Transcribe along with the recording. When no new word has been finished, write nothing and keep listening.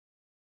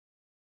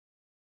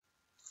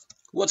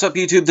What's up,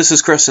 YouTube? This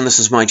is Chris, and this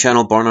is my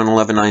channel, Born on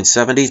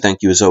 11970.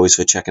 Thank you, as always,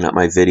 for checking out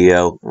my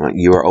video.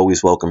 You are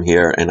always welcome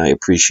here, and I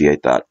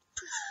appreciate that.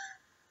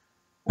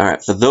 All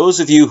right, for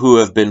those of you who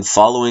have been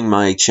following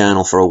my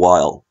channel for a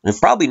while, you've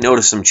probably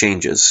noticed some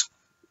changes.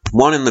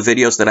 One, in the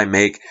videos that I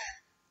make,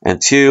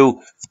 and two,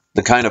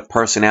 the kind of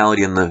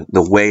personality and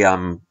the way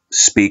I'm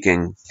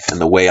speaking and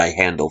the way I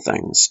handle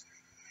things.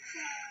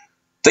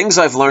 Things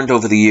I've learned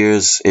over the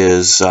years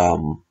is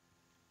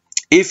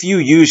if you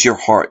use your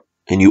heart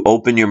and you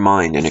open your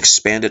mind and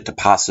expand it to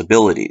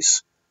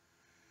possibilities,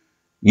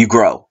 you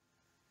grow.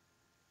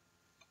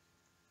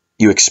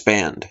 You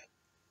expand.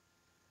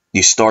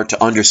 You start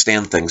to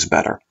understand things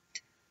better.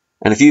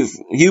 And if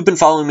you've been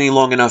following me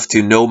long enough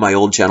to know my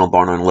old channel,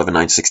 Born on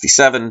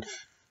 11967,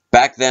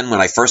 back then when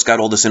I first got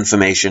all this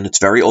information, it's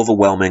very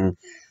overwhelming.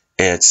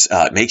 It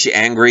makes you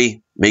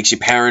angry, makes you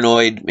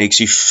paranoid, makes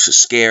you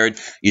scared.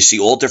 You see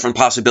all different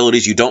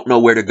possibilities. You don't know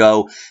where to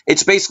go.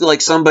 It's basically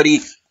like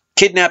somebody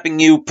kidnapping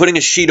you, putting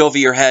a sheet over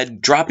your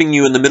head, dropping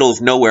you in the middle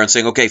of nowhere and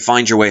saying, okay,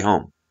 find your way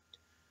home.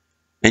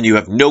 And you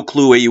have no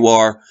clue where you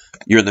are.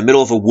 You're in the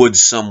middle of a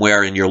woods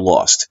somewhere and you're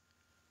lost.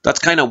 That's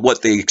kind of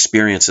what the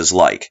experience is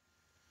like.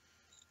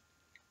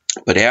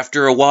 But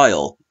after a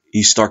while,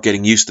 you start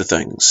getting used to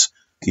things.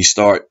 You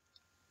start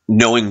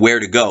knowing where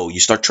to go. You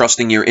start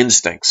trusting your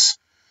instincts.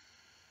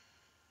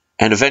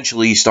 And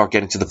eventually you start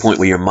getting to the point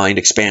where your mind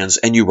expands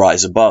and you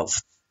rise above.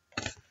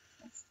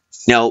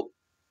 Now,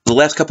 the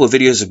last couple of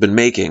videos I've been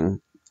making,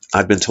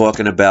 I've been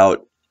talking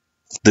about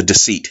the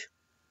deceit.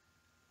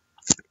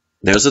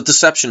 There's a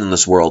deception in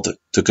this world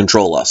to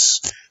control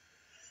us.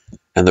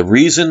 And the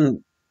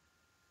reason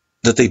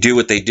that they do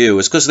what they do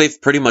is because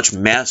they've pretty much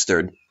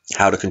mastered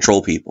how to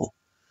control people.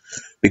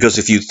 Because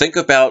if you think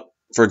about,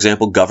 for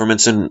example,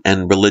 governments and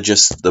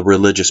the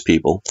religious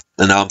people,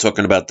 and now I'm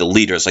talking about the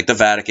leaders like the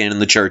Vatican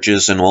and the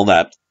churches and all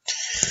that,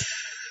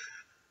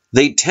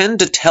 they tend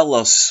to tell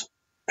us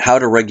how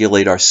to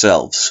regulate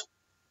ourselves.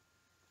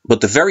 But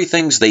the very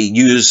things they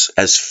use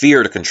as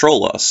fear to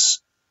control us,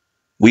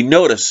 we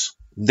notice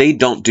they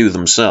don't do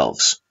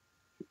themselves.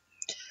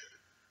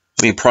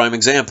 I mean, prime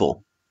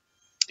example,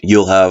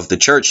 you'll have the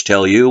church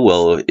tell you,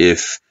 well,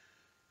 if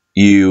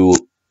you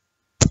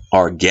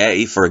are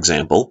gay, for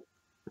example,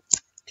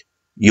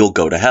 you'll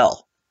go to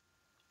hell.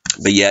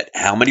 But yet,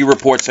 how many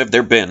reports have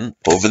there been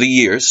over the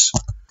years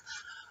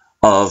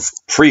of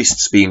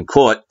priests being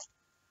caught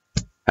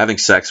having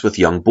sex with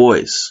young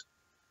boys?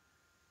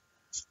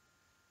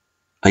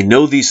 I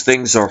know these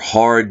things are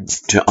hard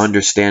to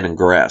understand and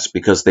grasp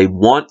because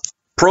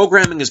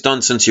programming is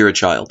done since you're a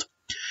child.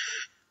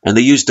 And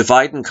they use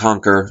divide and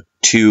conquer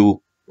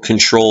to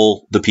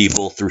control the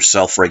people through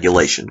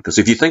self-regulation. Because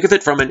if you think of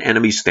it from an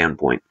enemy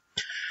standpoint,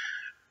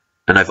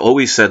 and I've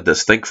always said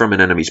this, think from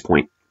an enemy's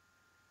point.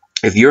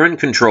 If you're in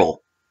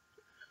control,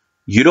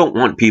 you don't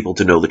want people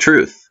to know the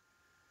truth.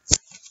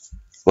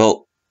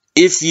 Well,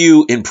 if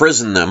you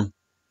imprison them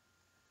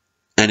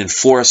and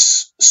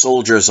enforce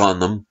soldiers on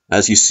them,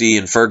 as you see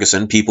in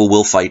Ferguson, people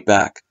will fight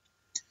back.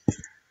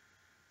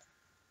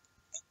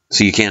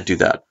 So you can't do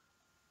that.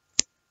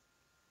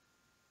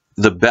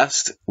 The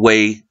best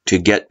way to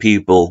get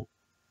people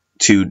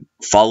to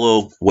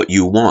follow what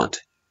you want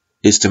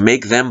is to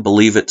make them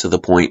believe it to the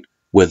point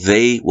where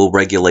they will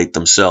regulate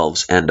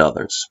themselves and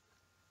others.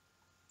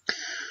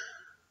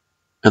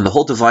 And the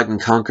whole divide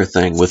and conquer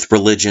thing with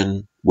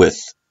religion, with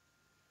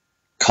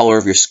color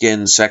of your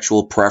skin,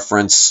 sexual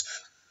preference,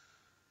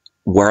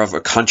 wherever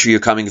country you're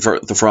coming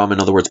from,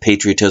 in other words,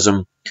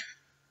 patriotism,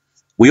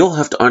 we all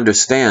have to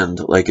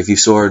understand, like if you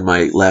saw in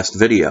my last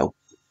video,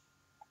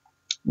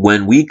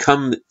 when we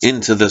come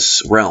into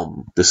this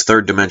realm, this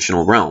third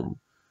dimensional realm,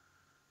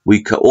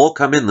 we all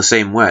come in the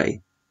same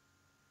way.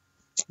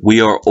 We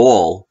are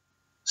all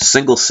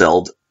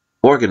single-celled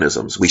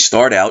organisms. We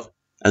start out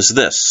as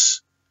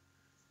this,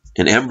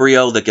 an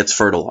embryo that gets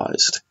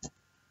fertilized.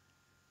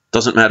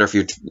 Doesn't matter if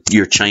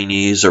you're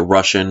Chinese or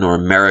Russian or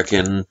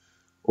American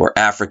or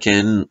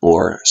African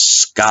or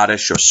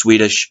Scottish or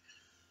Swedish.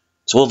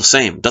 It's all the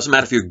same. Doesn't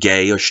matter if you're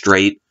gay or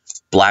straight,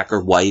 black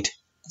or white,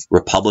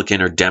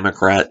 Republican or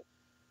Democrat,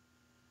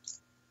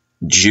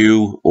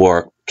 Jew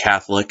or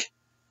Catholic.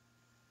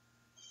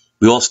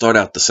 We all start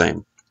out the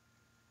same.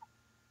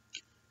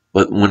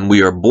 But when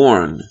we are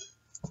born,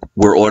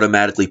 we're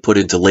automatically put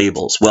into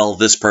labels. Well,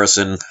 this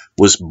person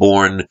was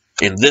born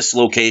in this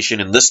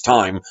location in this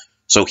time,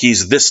 so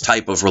he's this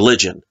type of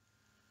religion.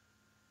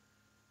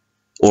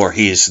 Or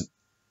he's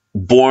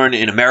born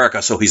in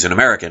America, so he's an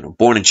American.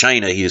 Born in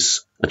China,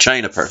 he's a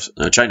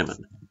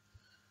Chinaman.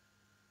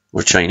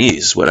 Or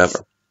Chinese,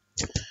 whatever.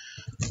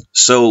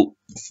 So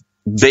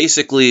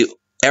basically,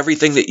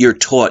 everything that you're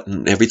taught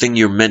and everything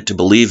you're meant to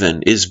believe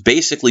in is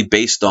basically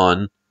based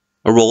on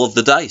a roll of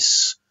the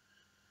dice.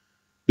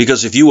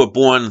 Because if you were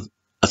born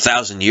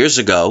 1,000 years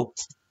ago,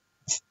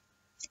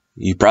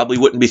 you probably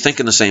wouldn't be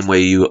thinking the same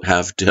way you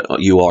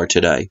are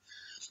today.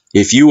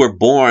 If you were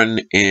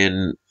born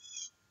in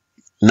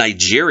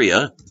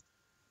Nigeria,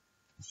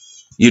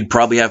 you'd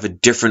probably have a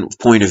different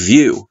point of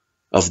view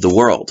of the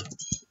world.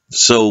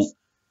 So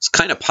It's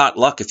kind of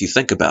potluck if you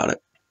think about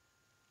it.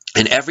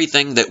 And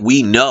everything that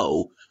we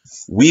know,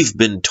 we've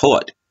been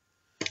taught.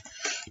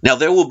 Now,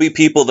 there will be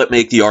people that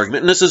make the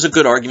argument, and this is a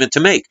good argument to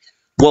make.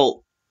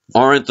 Well,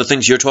 aren't the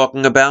things you're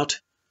talking about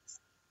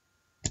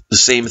the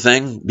same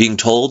thing, being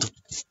told?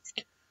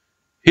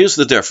 Here's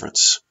the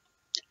difference.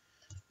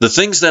 The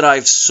things that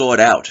I've sought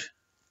out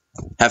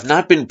have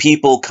not been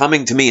people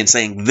coming to me and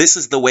saying, this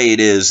is the way it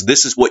is,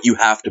 this is what you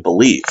have to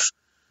believe,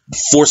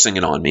 forcing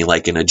it on me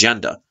like an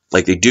agenda,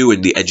 like they do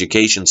in the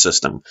education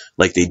system,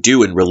 like they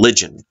do in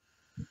religion.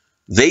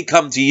 They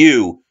come to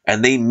you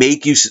and they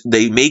make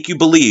you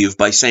believe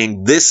by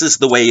saying, this is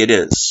the way it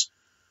is.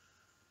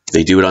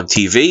 They do it on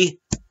TV,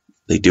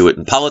 they do it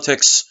in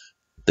politics,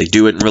 they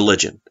do it in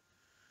religion.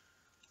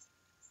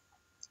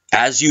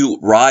 As you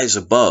rise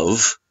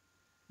above,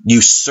 you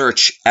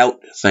search out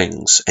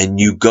things and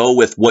you go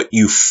with what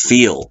you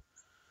feel.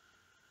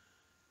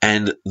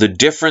 And the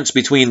difference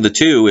between the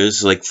two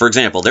is, like, for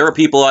example, there are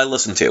people I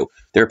listen to.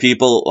 There are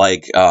people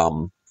like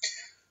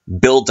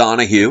Bill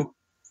Donahue,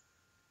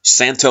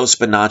 Santos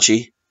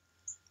Bonacci,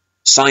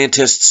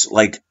 scientists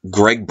like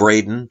Greg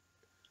Braden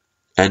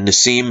and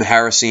Nassim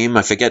Haramein,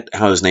 I forget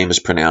how his name is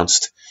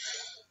pronounced,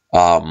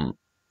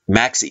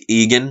 Max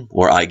Egan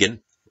or Eigen,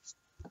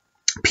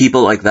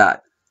 people like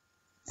that.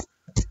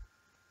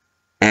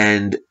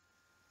 And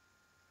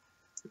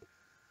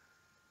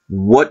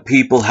what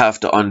people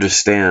have to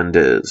understand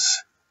is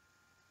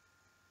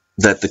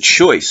that the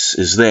choice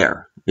is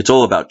there. It's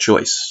all about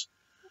choice.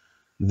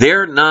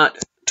 They're not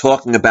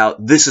talking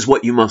about this is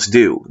what you must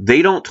do.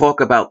 They don't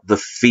talk about the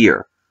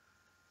fear.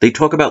 They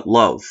talk about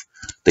love.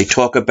 They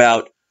talk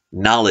about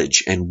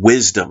knowledge and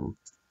wisdom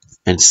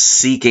and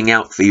seeking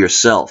out for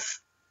yourself.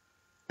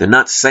 They're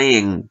not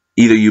saying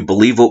either you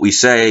believe what we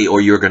say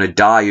or you're going to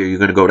die or you're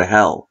going to go to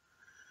hell.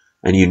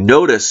 And you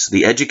notice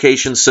the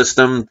education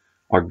system,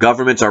 our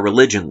governments, our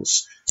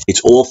religions, it's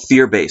all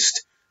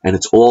fear-based and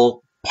it's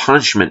all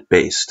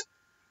punishment-based.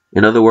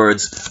 In other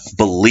words,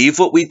 believe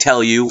what we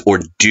tell you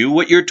or do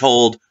what you're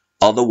told,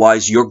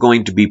 otherwise you're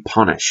going to be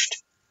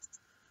punished.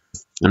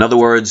 In other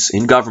words,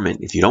 in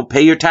government, if you don't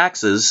pay your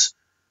taxes,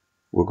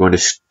 we're going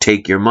to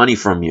take your money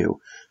from you.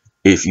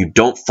 If you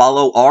don't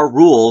follow our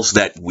rules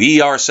that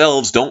we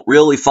ourselves don't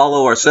really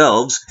follow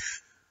ourselves,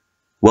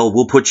 well,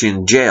 we'll put you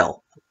in jail.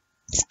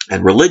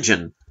 And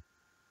religion,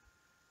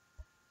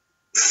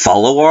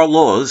 follow our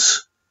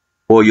laws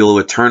or you'll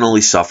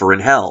eternally suffer in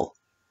hell.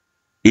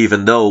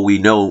 Even though we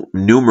know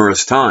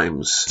numerous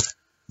times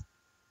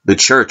the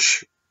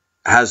church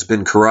has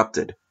been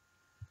corrupted.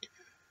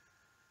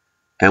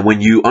 And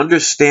when you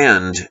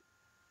understand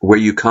where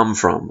you come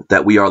from,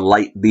 that we are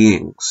light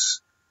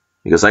beings,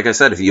 because like I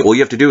said, all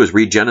you have to do is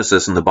read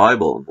Genesis in the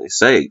Bible, and they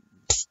say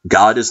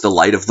God is the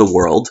light of the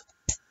world,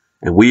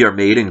 and we are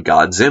made in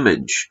God's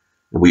image.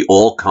 And we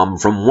all come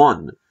from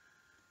one.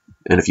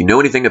 And if you know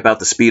anything about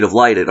the speed of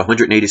light at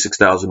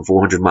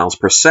 186,400 miles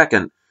per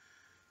second,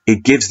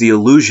 it gives the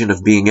illusion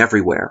of being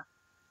everywhere.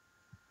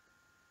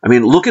 I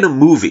mean, look at a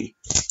movie.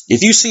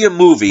 If you see a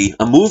movie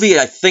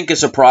I think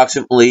is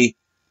approximately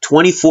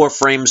 24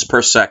 frames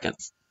per second.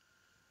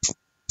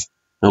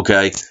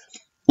 Okay?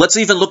 Let's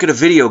even look at a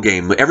video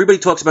game. Everybody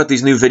talks about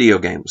these new video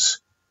games.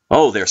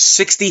 Oh, they're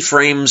 60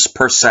 frames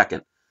per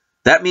second.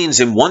 That means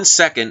in 1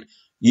 second,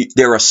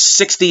 there are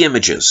 60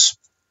 images.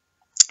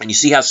 And you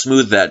see how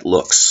smooth that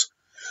looks.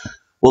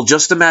 Well,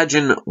 just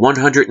imagine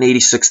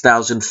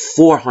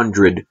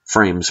 186,400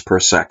 frames per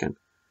second.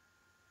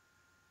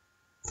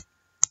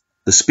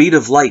 The speed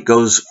of light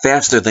goes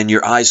faster than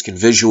your eyes can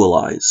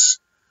visualize.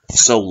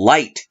 So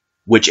light,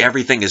 which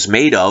everything is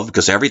made of,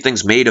 because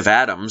everything's made of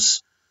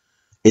atoms,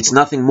 it's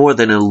nothing more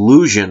than an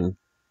illusion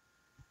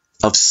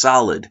of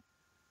solid.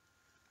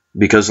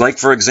 Because, like,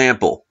 for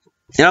example,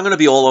 and I'm going to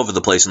be all over the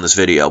place in this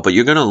video, but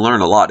you're going to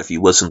learn a lot if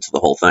you listen to the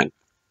whole thing.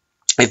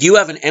 If you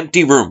have an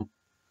empty room,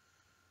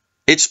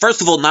 it's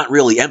first of all not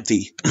really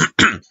empty.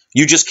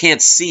 You just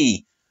can't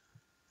see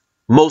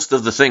most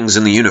of the things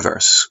in the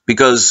universe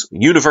because,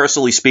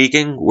 universally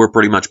speaking, we're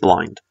pretty much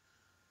blind.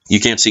 You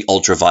can't see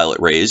ultraviolet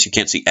rays. You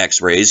can't see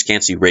X-rays. You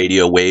can't see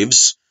radio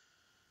waves.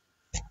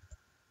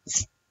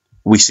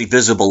 We see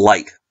visible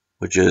light,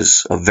 which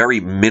is a very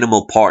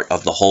minimal part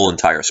of the whole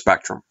entire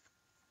spectrum.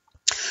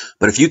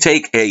 But if you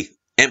take an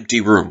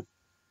empty room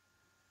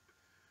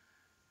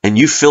and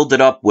you filled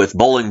it up with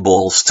bowling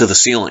balls to the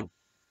ceiling,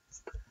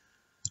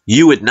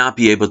 you would not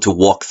be able to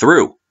walk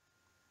through.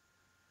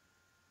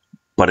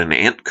 But an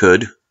ant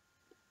could.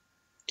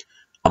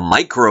 A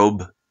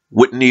microbe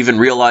wouldn't even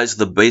realize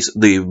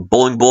the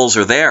bowling balls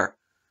are there.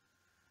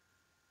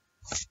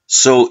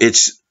 So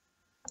it's,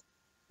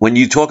 when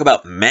you talk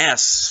about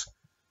mass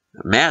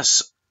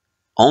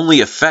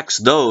only affects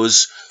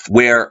those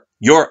where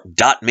your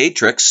dot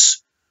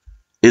matrix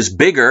is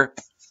bigger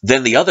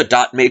than the other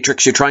dot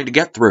matrix you're trying to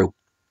get through.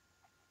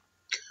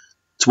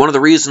 It's one of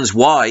the reasons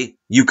why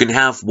you can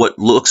have what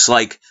looks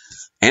like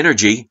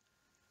energy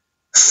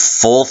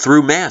fall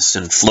through mass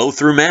and flow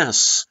through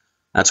mass.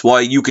 That's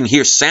why you can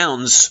hear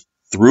sounds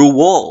through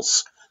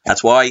walls.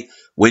 That's why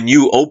when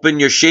you open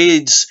your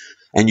shades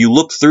and you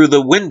look through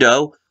the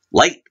window,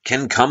 light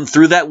can come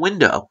through that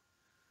window.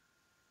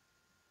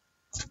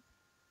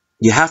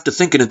 You have to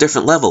think in a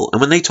different level.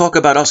 And when they talk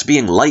about us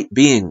being light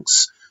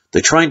beings,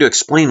 they're trying to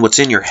explain what's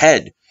in your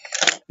head,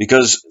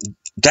 because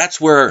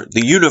that's where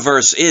the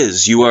universe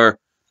is. You are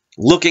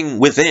looking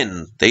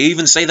within. They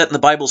even say that in the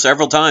Bible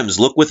several times.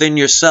 Look within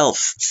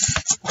yourself.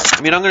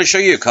 I mean, I'm going to show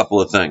you a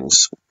couple of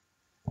things.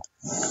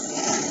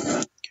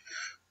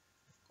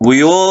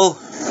 We all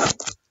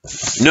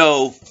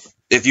know,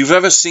 if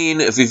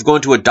you've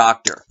gone to a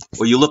doctor,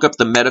 or you look up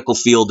the medical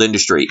field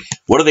industry,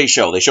 what do they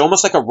show? They show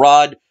almost like a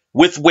rod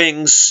with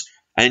wings,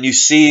 and you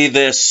see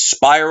this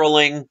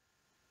spiraling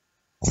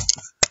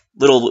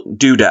little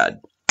doodad.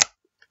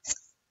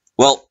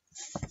 Well,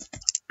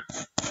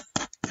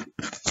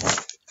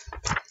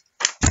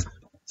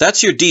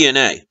 that's your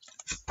DNA.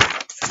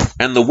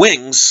 And the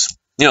wings,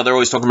 they're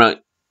always talking about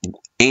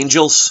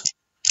angels.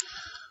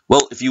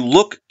 Well, if you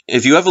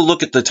ever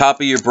look at the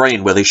top of your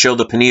brain where they show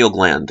the pineal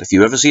gland, if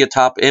you ever see a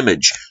top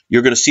image,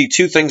 you're going to see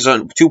two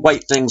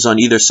white things on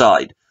either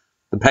side.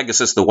 The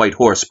Pegasus, the white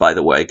horse, by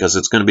the way, because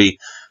there's going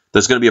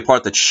to be a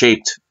part that's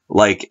shaped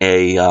like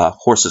a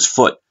horse's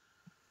foot.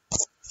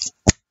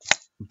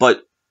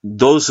 But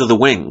those are the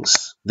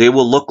wings. They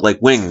will look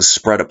like wings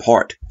spread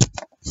apart.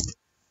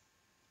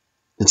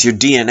 It's your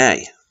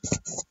DNA.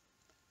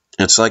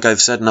 It's like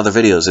I've said in other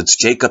videos, it's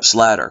Jacob's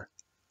ladder,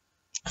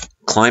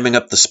 climbing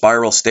up the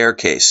spiral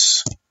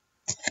staircase.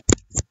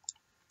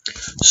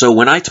 So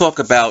when I talk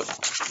about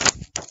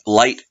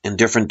light in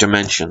different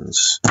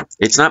dimensions,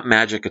 it's not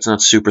magic, it's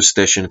not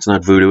superstition, it's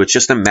not voodoo, it's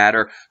just a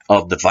matter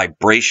of the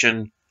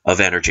vibration of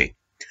energy.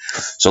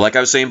 So like I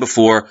was saying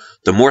before,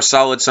 the more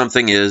solid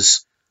something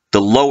is,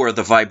 the lower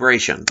the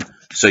vibration.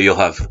 So you'll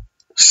have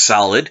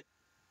solid,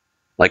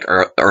 like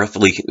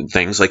earthly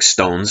things, like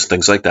stones,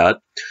 things like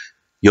that.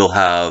 You'll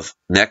have,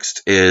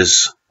 next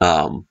is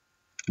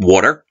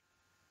water.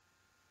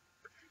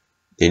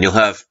 Then you'll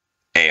have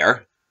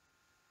air.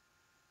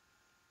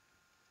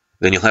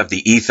 Then you'll have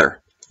the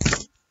ether.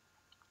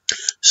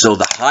 So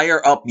the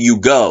higher up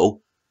you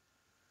go,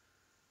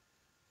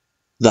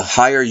 the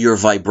higher your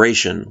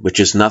vibration, which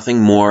is nothing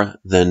more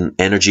than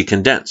energy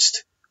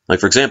condensed. Like,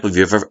 for example,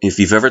 if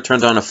you've ever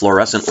turned on a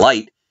fluorescent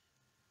light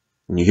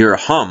and you hear a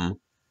hum,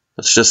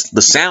 it's just,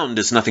 the sound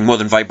is nothing more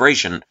than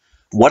vibration.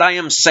 What I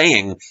am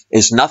saying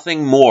is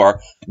nothing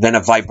more than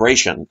a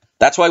vibration.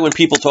 That's why when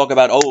people talk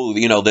about,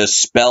 there's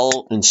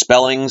spell and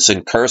spellings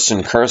and curse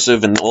and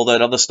cursive and all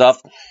that other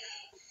stuff,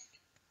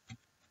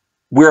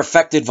 we're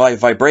affected by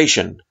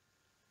vibration.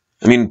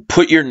 I mean,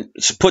 put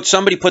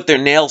their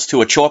nails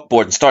to a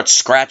chalkboard and start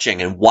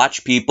scratching and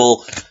watch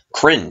people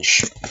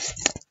cringe.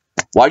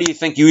 Why do you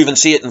think you even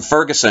see it in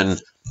Ferguson,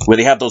 where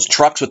they have those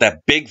trucks with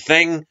that big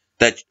thing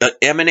that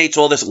emanates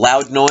all this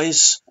loud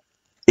noise?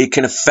 It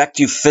can affect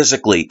you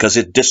physically because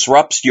it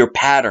disrupts your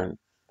pattern.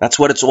 That's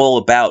what it's all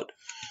about.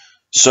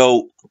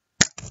 So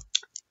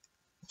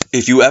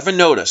if you ever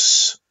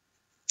notice,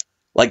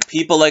 like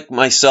people like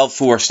myself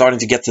who are starting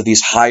to get to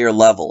these higher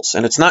levels,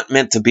 and it's not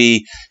meant to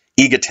be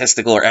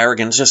egotistical or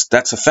arrogant, it's just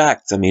that's a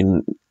fact. I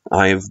mean,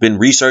 I've been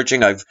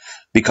researching, I've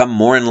become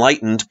more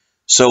enlightened,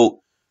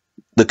 so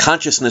the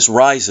consciousness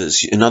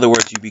rises. In other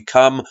words, you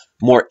become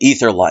more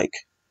ether-like.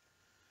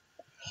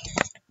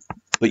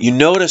 But you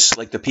notice,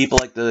 like the people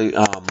like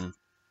the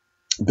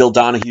Bill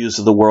Donahues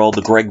of the world,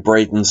 the Greg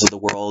Bradens of the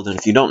world, and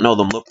if you don't know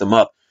them, look them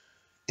up.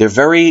 They're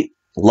very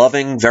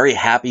loving, very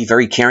happy,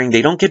 very caring.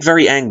 They don't get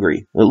very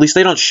angry. At least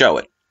they don't show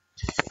it.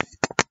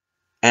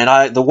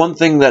 And the one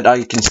thing that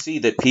I can see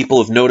that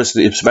people have noticed,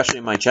 especially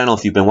in my channel,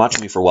 if you've been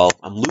watching me for a while,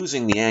 I'm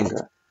losing the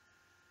anger.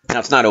 Now,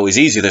 it's not always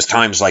easy. There's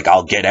times like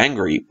I'll get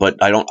angry,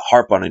 but I don't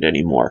harp on it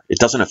anymore. It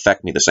doesn't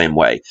affect me the same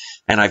way.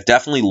 And I've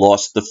definitely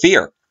lost the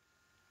fear.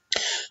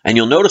 And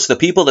you'll notice the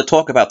people that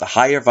talk about the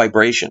higher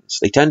vibrations,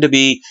 they tend to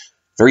be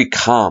very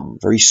calm,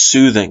 very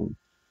soothing,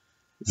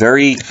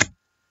 very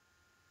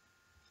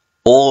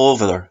all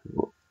over.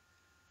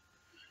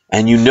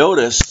 And you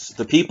notice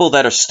the people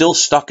that are still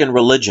stuck in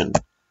religion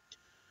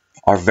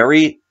are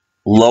very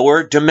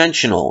lower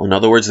dimensional. In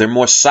other words, they're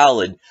more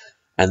solid,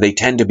 and they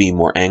tend to be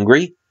more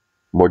angry,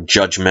 more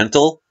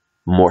judgmental,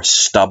 more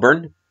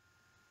stubborn.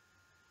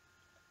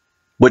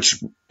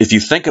 Which, if you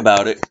think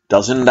about it,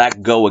 doesn't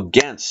that go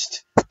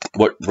against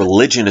what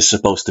religion is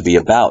supposed to be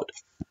about?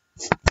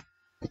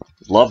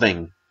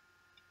 Loving,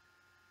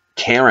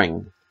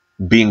 caring,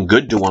 being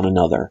good to one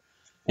another.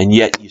 And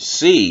yet you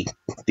see,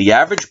 the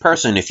average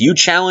person, if you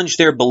challenge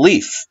their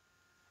belief,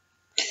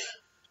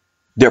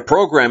 their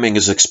programming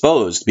is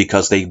exposed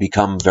because they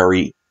become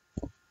very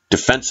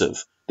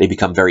defensive. They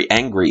become very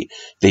angry.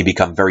 They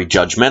become very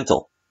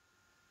judgmental.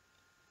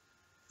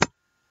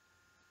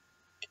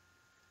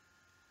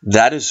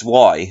 That is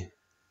why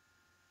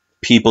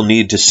people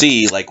need to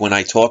see, like when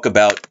I talk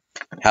about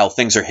how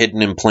things are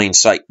hidden in plain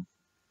sight.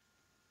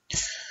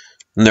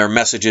 And there are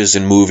messages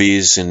in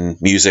movies and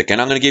music,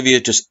 and I'm going to give you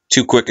just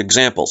two quick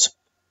examples.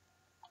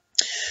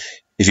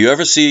 If you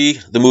ever see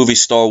the movie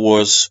Star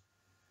Wars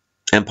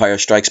Empire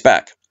Strikes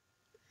Back,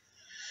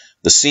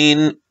 the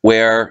scene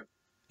where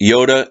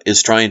Yoda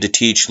is trying to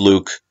teach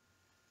Luke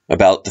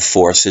about the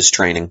Force, his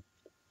training.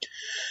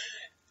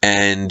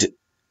 And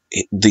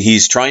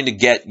he's trying to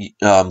get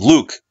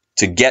Luke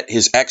to get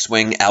his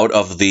X-Wing out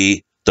of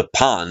the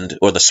pond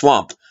or the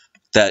swamp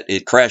that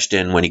it crashed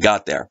in when he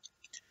got there.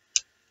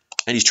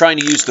 And he's trying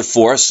to use the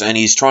Force, and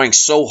he's trying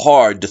so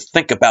hard to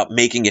think about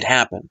making it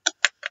happen.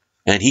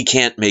 And he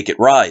can't make it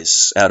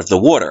rise out of the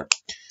water.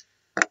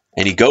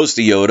 And he goes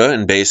to Yoda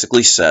and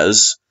basically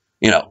says,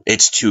 you know,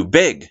 it's too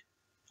big.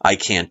 I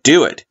can't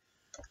do it.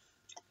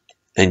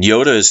 And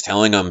Yoda is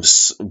telling him,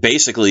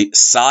 basically,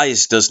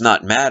 size does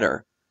not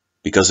matter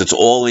because it's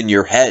all in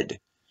your head.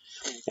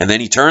 And then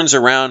he turns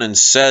around and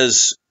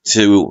says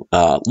to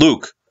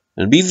Luke,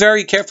 and be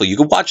very careful. You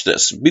can watch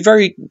this.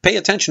 Pay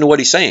attention to what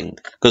he's saying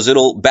because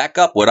it'll back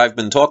up what I've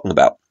been talking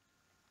about.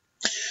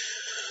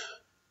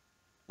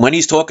 When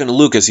he's talking to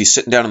Luke as he's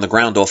sitting down on the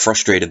ground all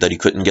frustrated that he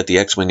couldn't get the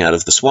X-Wing out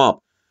of the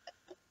swamp,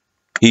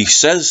 he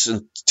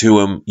says to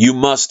him, you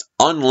must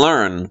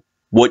unlearn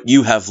what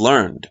you have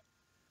learned.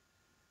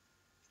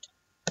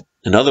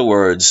 In other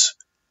words,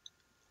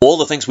 all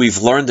the things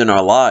we've learned in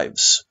our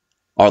lives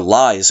are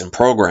lies and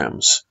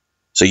programs.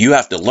 So you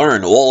have to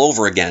learn all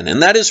over again.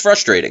 And that is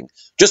frustrating.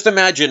 Just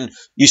imagine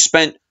you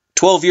spent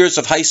 12 years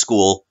of high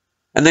school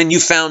and then you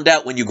found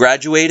out when you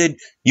graduated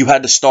you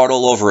had to start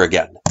all over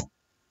again.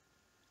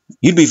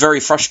 You'd be very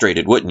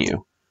frustrated, wouldn't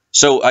you?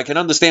 So I can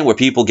understand where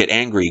people get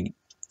angry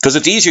because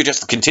it's easier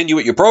just to continue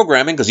with your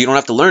programming because you don't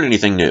have to learn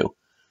anything new.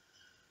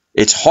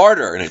 It's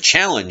harder and a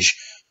challenge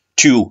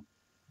to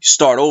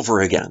start over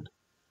again.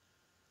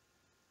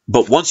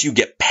 But once you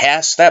get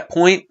past that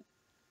point,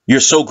 you're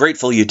so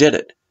grateful you did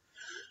it.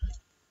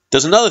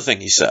 There's another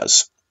thing he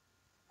says,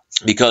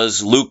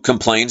 because Luke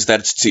complains that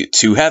it's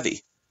too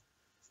heavy.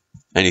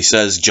 And he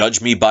says,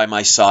 judge me by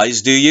my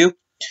size, do you?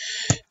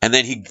 And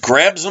then he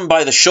grabs him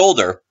by the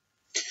shoulder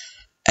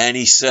and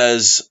he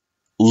says,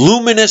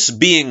 luminous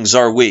beings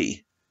are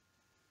we,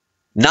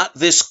 not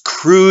this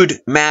crude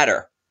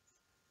matter.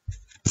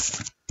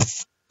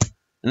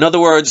 In other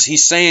words,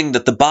 he's saying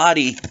that the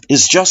body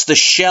is just a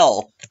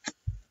shell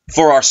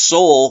for our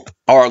soul,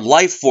 our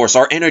life force,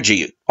 our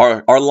energy,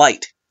 our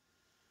light.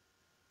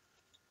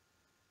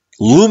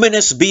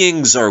 Luminous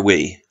beings are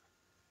we,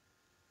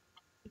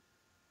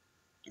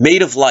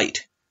 made of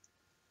light.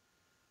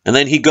 And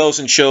then he goes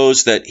and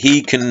shows that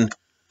he can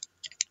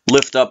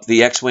lift up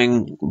the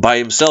X-Wing by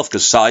himself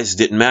because size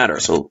didn't matter.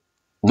 So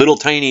little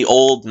tiny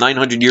old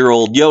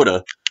 900-year-old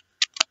Yoda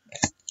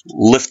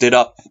lifted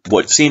up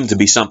what seemed to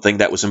be something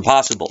that was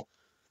impossible.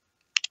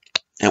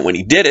 And when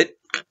he did it,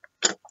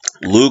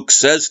 Luke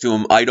says to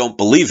him, I don't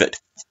believe it.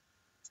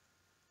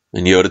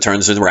 And Yoda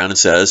turns it around and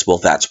says, well,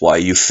 that's why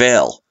you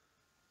fail.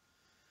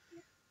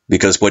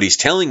 Because what he's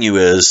telling you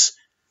is,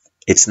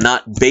 it's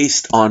not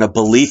based on a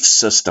belief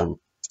system.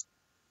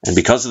 And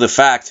because of the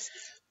fact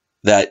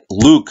that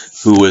Luke,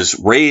 who was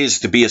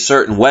raised to be a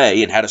certain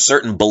way and had a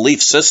certain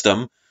belief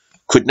system,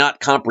 could not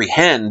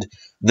comprehend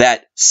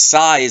that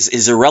size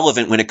is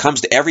irrelevant when it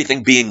comes to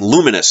everything being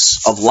luminous,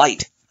 of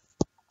light.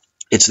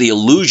 It's the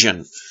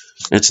illusion.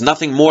 It's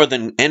nothing more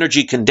than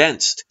energy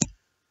condensed.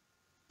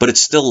 But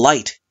it's still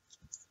light.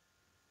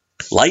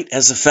 Light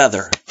as a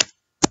feather.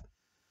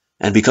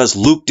 And because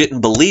Luke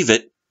didn't believe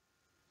it,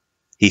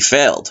 he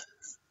failed.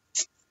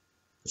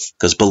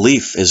 Because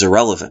belief is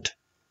irrelevant.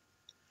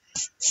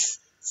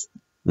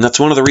 And that's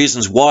one of the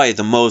reasons why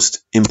the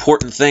most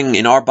important thing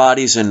in our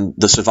bodies and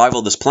the survival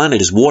of this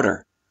planet is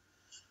water.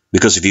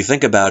 Because if you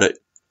think about it,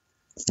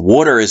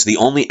 water is the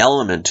only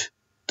element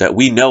that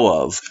we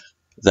know of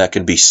that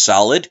can be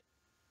solid,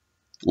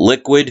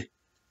 liquid,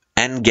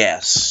 and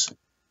gas.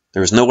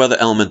 There is no other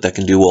element that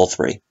can do all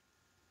three.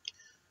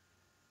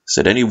 Is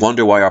it any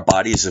wonder why our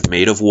bodies are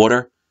made of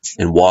water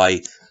and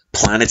why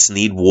planets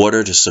need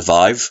water to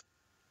survive?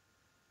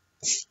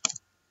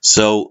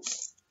 So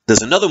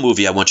there's another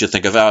movie I want you to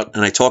think about,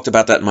 and I talked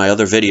about that in my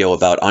other video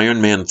about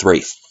Iron Man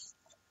 3.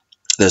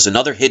 There's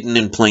another hidden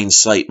in plain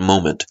sight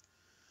moment.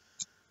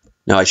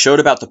 Now, I showed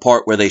about the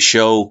part where they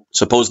show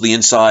supposedly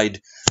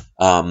inside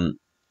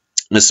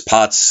Miss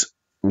Potts,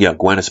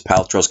 Gwyneth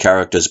Paltrow's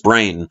character's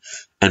brain,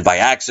 and by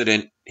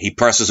accident, he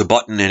presses a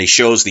button and he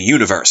shows the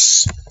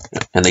universe.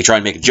 And they try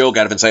and make a joke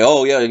out of it and say,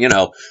 oh,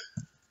 yeah,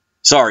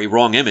 sorry,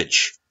 wrong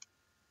image.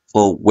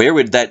 Well, where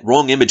would that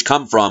wrong image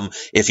come from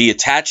if he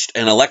attached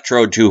an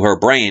electrode to her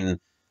brain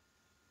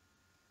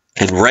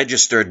and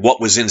registered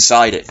what was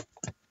inside it?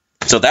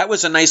 So that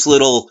was a nice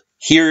little,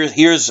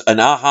 here's an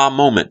aha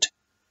moment.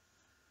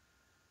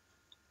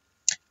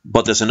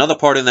 But there's another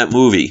part in that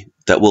movie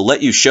that will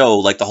let you show,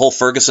 like the whole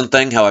Ferguson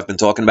thing, how I've been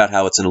talking about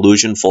how it's an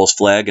illusion, false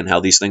flag, and how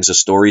these things are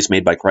stories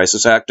made by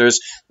crisis actors,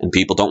 and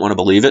people don't want to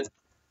believe it.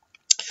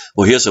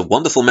 Well, here's a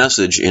wonderful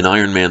message in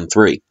Iron Man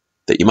 3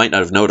 that you might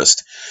not have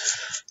noticed.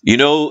 You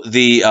know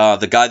the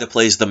guy that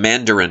plays the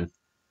Mandarin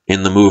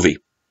in the movie.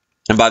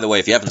 And by the way,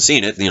 if you haven't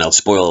seen it,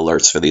 spoiler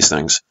alerts for these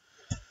things.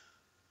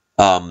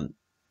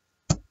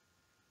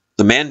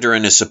 The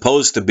Mandarin is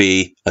supposed to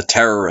be a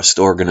terrorist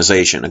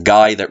organization, a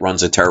guy that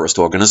runs a terrorist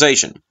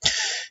organization.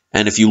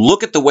 And if you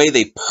look at the way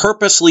they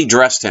purposely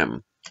dressed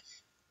him,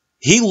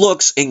 he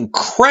looks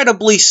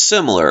incredibly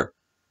similar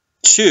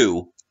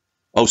to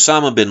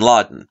Osama bin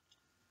Laden.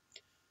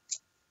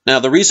 Now,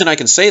 the reason I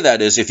can say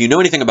that is if you know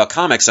anything about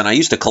comics, and I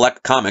used to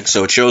collect comics,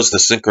 so it shows the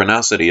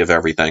synchronicity of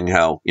everything,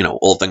 how, you know,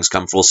 all things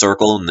come full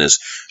circle, and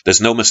there's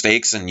no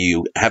mistakes, and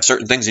you have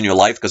certain things in your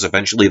life because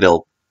eventually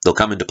they'll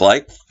come into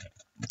play.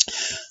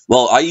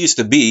 Well, I used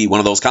to be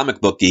one of those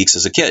comic book geeks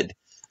as a kid.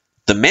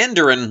 The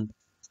Mandarin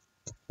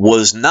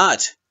was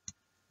not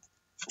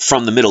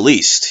from the Middle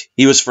East.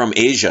 He was from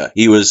Asia.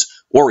 He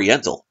was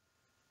Oriental.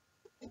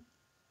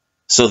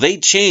 So they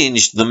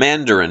changed the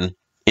Mandarin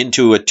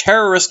into a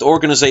terrorist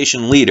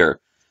organization leader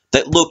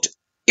that looked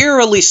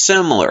eerily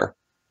similar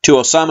to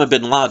Osama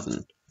bin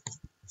Laden.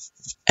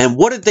 And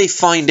what did they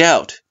find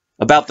out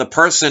about the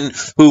person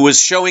who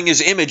was showing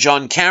his image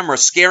on camera,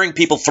 scaring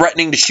people,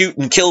 threatening to shoot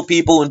and kill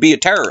people and be a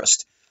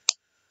terrorist?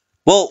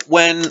 Well,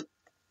 when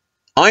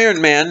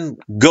Iron Man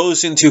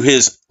goes into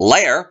his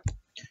lair,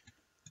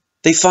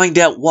 they find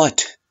out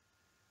what?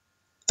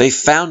 They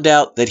found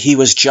out that he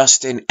was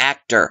just an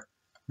actor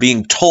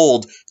being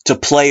told to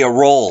play a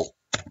role.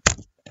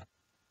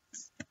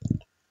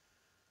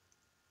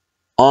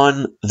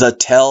 On the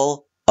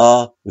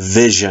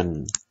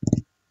television,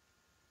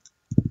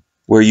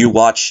 where you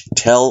watch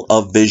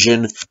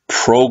television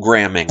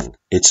programming.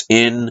 It's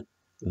in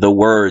the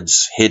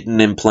words,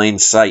 hidden in plain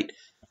sight.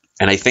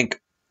 And I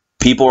think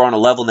people are on a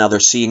level now,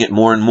 they're seeing it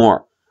more and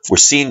more. We're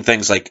seeing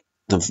things like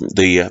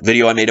the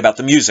video I made about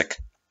the music.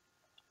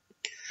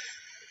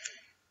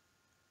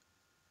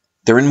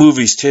 They're in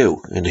movies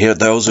too. And here,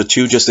 those are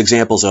two just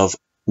examples of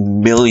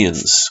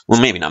millions.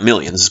 Well, maybe not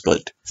millions,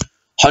 but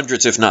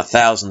hundreds, if not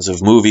thousands,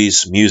 of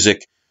movies,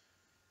 music,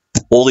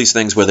 all these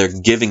things where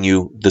they're giving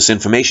you this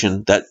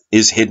information that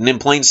is hidden in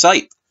plain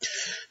sight.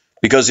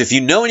 Because if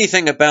you know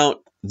anything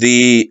about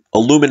the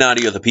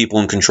Illuminati or the people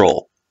in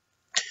control,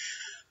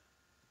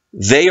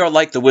 they are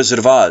like the Wizard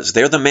of Oz.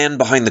 They're the man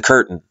behind the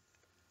curtain.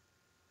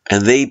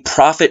 And they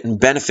profit and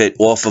benefit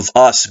off of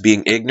us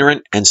being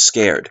ignorant and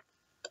scared.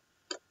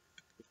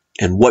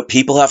 And what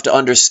people have to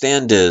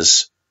understand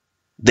is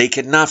they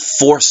cannot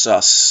force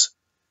us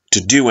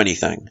to do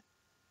anything.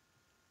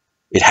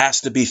 It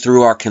has to be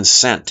through our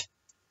consent.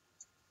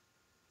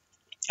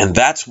 And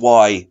that's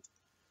why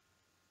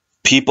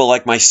people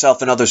like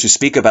myself and others who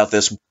speak about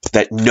this,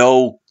 that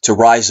know to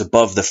rise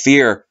above the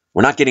fear,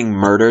 we're not getting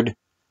murdered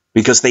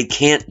because they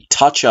can't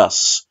touch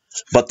us,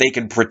 but they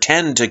can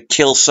pretend to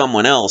kill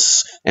someone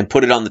else and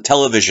put it on the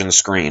television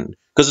screen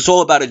because it's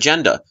all about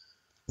agenda.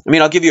 I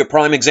mean, I'll give you a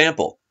prime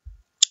example.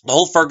 The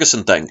whole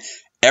Ferguson thing.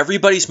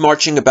 Everybody's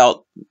marching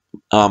about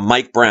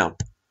Mike Brown,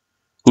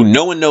 who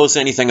no one knows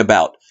anything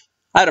about.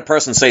 I had a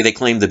person say they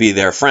claimed to be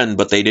their friend,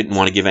 but they didn't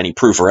want to give any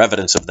proof or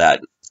evidence of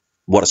that.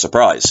 What a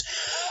surprise.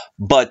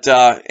 But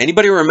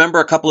anybody remember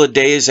a couple of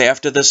days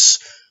after this,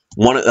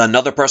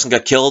 another person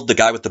got killed, the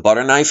guy with the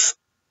butter knife?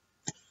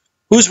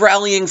 Who's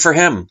rallying for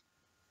him?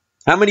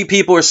 How many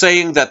people are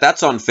saying that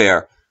that's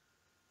unfair?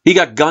 He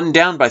got gunned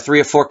down by 3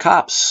 or 4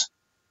 cops.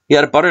 He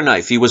had a butter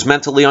knife. He was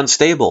mentally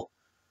unstable.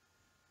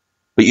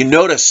 But you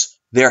notice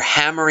they're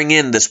hammering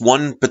in this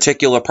one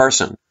particular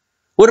person.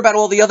 What about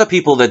all the other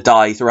people that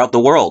die throughout the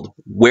world?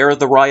 Where are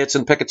the riots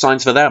and picket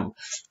signs for them?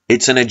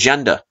 It's an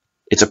agenda.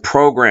 It's a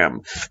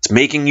program. It's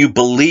making you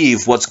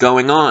believe what's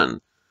going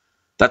on.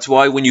 That's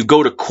why when you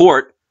go to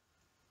court,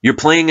 you're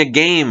playing a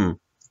game.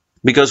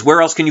 Because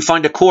where else can you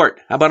find a court?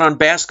 How about on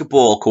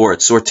basketball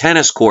courts or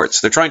tennis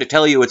courts? They're trying to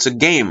tell you it's a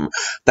game.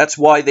 That's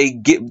why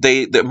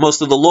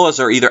most of the laws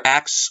are either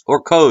acts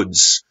or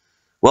codes.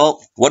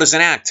 Well, what is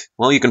an act?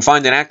 Well, you can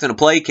find an act in a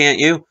play, can't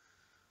you?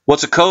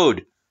 What's a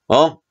code?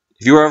 Well,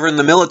 if you were ever in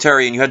the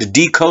military and you had to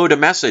decode a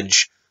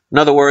message, in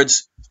other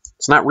words,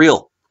 it's not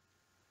real.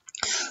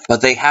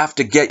 But they have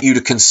to get you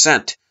to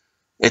consent.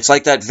 It's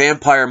like that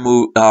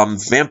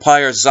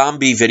vampire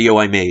zombie video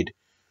I made.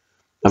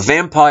 A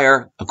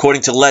vampire,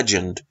 according to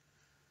legend,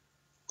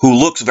 who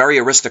looks very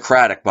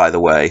aristocratic, by the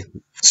way,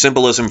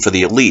 symbolism for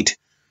the elite,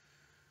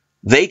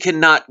 they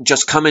cannot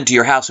just come into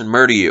your house and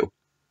murder you.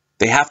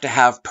 They have to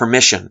have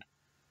permission.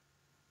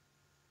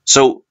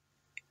 So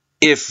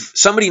if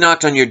somebody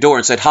knocked on your door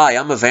and said, "Hi,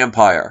 I'm a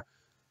vampire.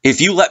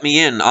 If you let me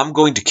in, I'm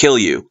going to kill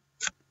you.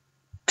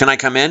 Can I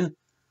come in?"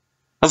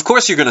 Of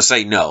course you're going to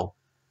say no.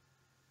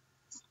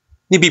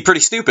 You'd be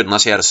pretty stupid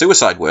unless you had a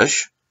suicide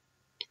wish.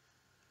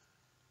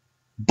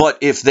 But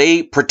if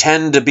they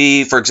pretend to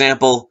be, for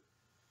example,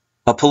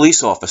 a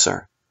police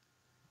officer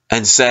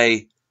and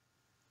say,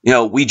 you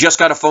know, "We just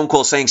got a phone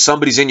call saying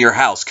somebody's in your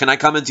house. Can I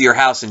come into your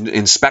house and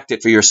inspect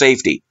it for your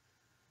safety?"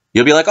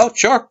 You'll be like, "Oh,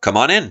 sure, come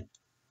on in."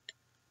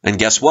 And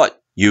guess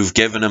what? You've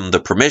given him the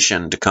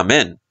permission to come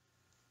in.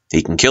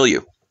 He can kill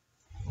you.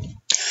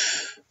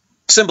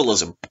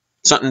 Symbolism.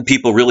 Something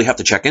people really have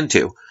to check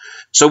into.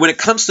 So when it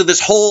comes to this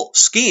whole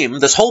scheme,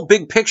 this whole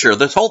big picture,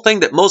 this whole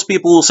thing that most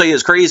people will say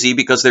is crazy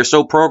because they're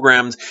so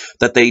programmed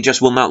that they just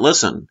will not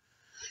listen,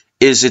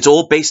 it's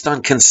all based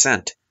on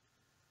consent.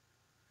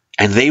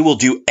 And they will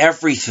do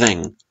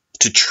everything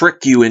to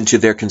trick you into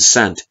their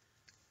consent.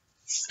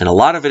 And a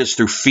lot of it is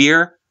through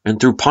fear and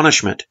through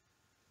punishment.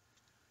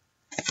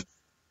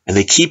 And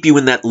they keep you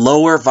in that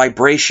lower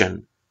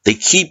vibration. They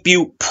keep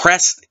you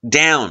pressed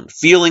down,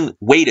 feeling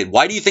weighted.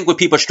 Why do you think when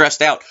people are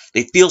stressed out,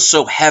 they feel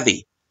so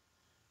heavy?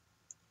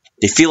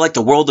 They feel like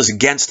the world is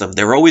against them.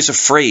 They're always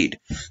afraid.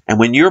 And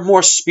when you're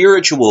more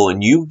spiritual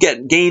and you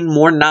gain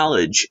more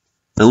knowledge,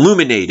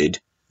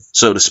 illuminated,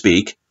 so to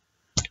speak,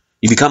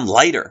 you become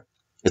lighter.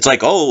 It's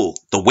like, oh,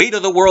 the weight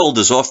of the world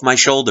is off my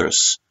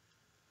shoulders.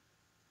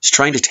 It's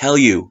trying to tell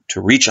you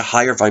to reach a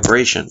higher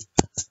vibration,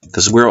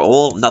 because we're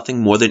all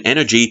nothing more than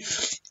energy,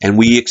 and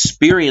we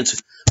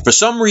experience, for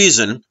some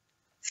reason,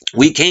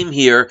 we came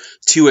here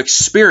to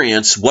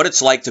experience what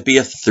it's like to be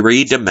a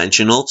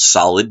three-dimensional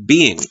solid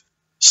being.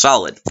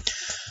 Solid.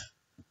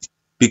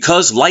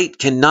 Because light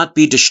cannot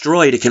be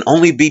destroyed, it can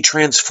only be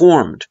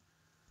transformed.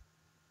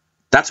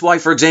 That's why,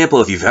 for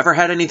example, if you've ever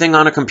had anything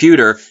on a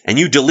computer and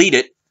you delete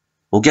it,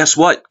 well, guess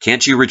what?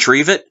 Can't you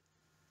retrieve it?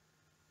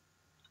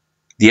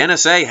 The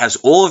NSA has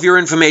all of your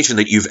information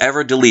that you've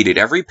ever deleted.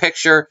 Every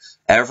picture,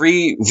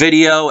 every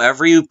video,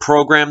 every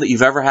program that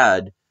you've ever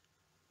had,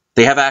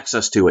 they have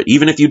access to it,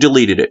 even if you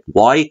deleted it.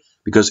 Why?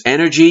 Because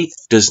energy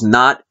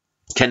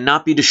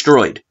cannot be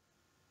destroyed.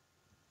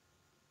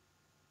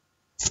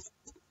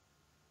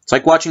 It's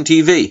like watching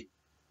TV.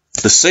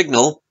 The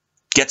signal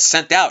gets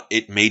sent out.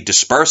 It may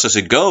disperse as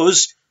it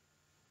goes,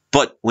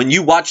 but when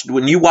you watched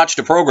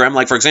a program,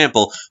 like for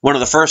example, one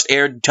of the first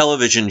aired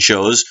television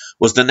shows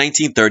was the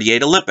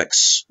 1938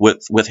 Olympics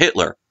with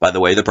Hitler, by the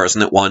way, the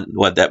person that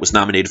was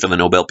nominated for the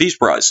Nobel Peace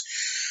Prize.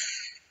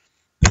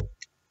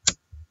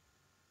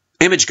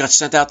 Image got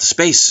sent out to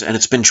space, and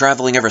it's been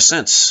traveling ever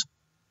since.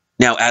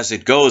 Now, as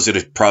it goes,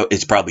 it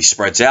probably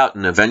spreads out,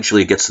 and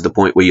eventually it gets to the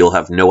point where you'll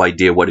have no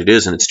idea what it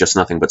is, and it's just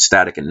nothing but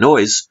static and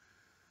noise.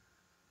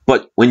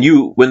 But when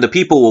the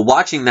people were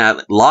watching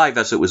that live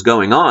as it was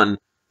going on,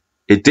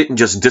 it didn't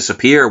just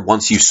disappear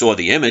once you saw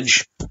the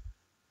image.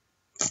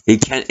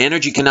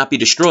 Energy cannot be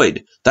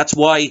destroyed. That's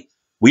why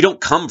we don't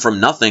come from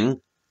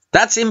nothing.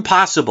 That's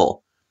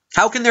impossible.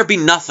 How can there be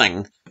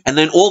nothing and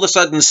then all of a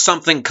sudden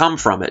something come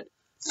from it?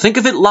 Think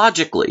of it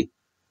logically.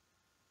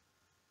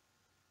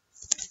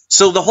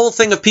 So the whole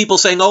thing of people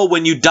saying, oh,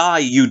 when you die,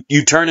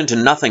 you turn into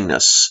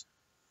nothingness,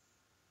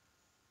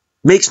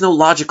 makes no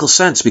logical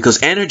sense,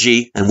 because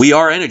energy, and we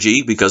are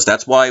energy, because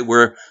that's why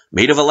we're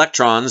made of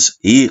electrons,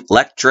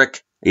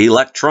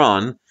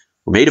 electron,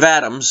 we're made of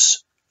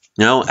atoms.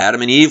 You know,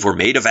 Adam and Eve were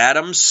made of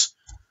atoms.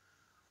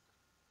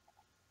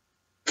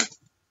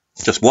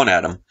 Just one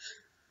atom.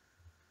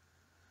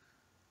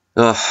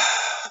 There's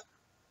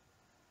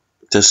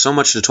so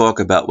much to talk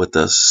about with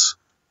this.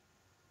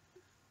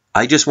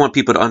 I just want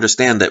people to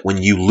understand that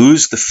when you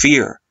lose the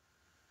fear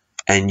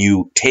and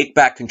you take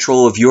back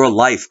control of your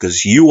life,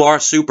 because you are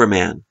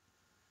Superman,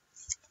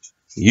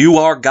 you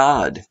are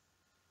God,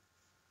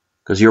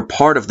 because you're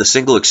part of the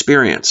single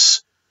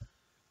experience.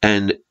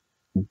 And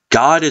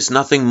God is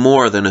nothing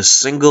more than a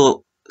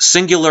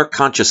singular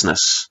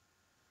consciousness.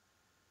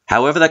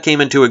 However that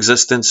came into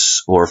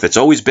existence, or if it's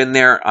always been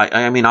there,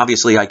 I mean,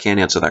 obviously I can't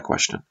answer that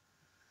question.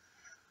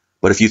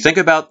 But if you think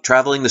about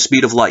traveling the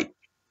speed of light,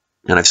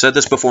 and I've said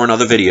this before in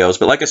other videos,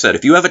 but like I said,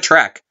 if you have a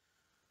track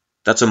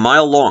that's a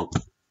mile long,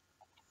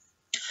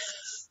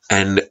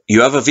 and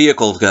you have a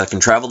vehicle that can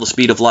travel the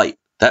speed of light,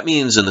 that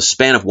means in the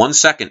span of 1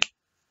 second,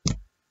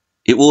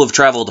 it will have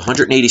traveled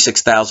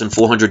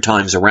 186,400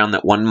 times around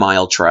that 1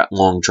 mile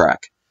long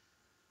track.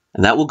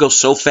 And that will go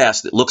so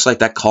fast, it looks like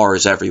that car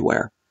is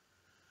everywhere.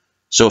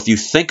 So if you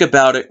think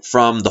about it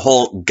from the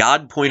whole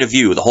God point of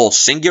view, the whole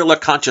singular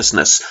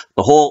consciousness,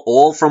 the whole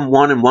all from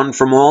one and one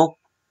from all,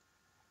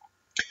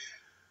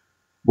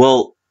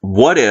 well,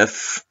 what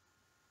if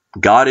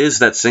God is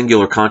that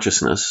singular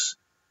consciousness,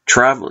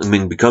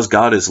 because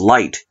God is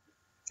light,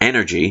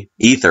 energy,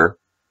 ether,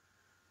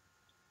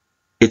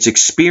 it's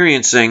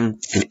experiencing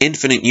an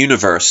infinite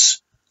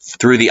universe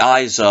through the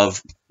eyes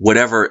of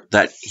whatever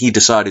that he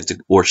decided to,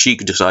 or she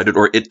decided,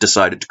 or it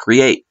decided to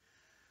create.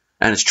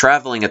 And it's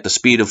traveling at the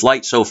speed of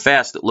light so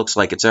fast it looks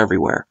like it's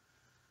everywhere.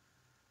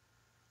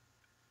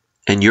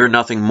 And you're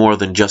nothing more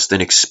than just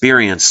an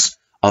experience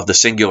of the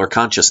singular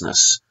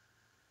consciousness.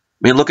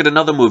 I mean, look at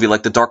another movie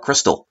like The Dark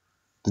Crystal.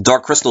 The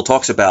Dark Crystal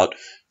talks about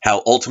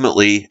how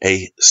ultimately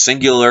a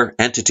singular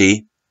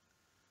entity,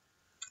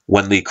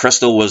 when the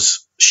crystal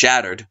was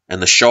shattered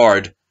and the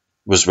shard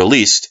was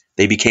released,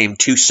 they became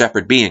two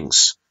separate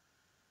beings.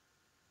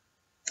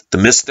 The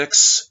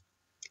mystics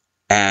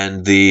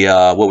and the,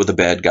 what were the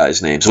bad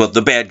guys' names? Well,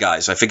 the bad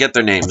guys, I forget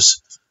their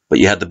names. But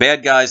you had the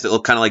bad guys that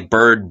looked kind of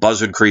like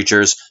buzzard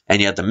creatures, and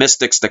you had the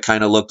mystics that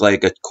kind of looked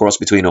like a cross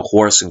between a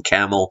horse and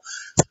camel,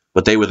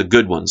 but they were the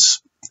good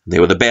ones. They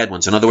were the bad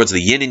ones. In other words,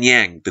 the yin and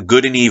yang, the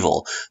good and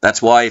evil.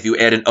 That's why if you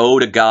add an O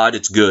to God,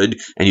 it's good,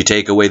 and you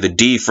take away the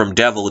D from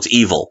devil, it's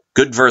evil.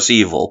 Good versus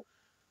evil.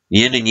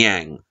 Yin and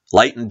yang.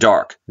 Light and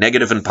dark.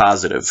 Negative and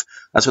positive.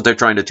 That's what they're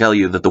trying to tell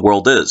you that the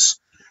world is.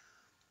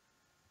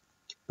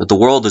 But the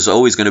world is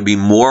always going to be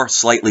more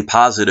slightly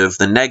positive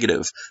than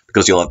negative,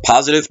 because you'll have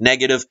positive,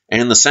 negative,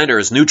 and in the center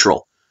is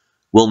neutral.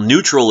 Well,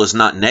 neutral is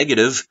not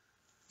negative,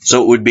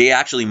 so it would be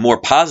actually more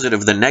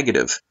positive than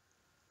negative.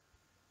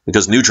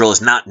 because neutral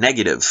is not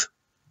negative.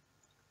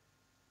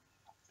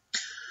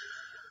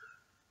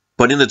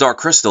 But in the dark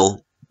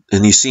crystal,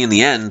 and you see in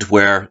the end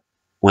where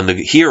when the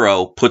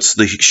hero puts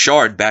the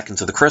shard back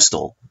into the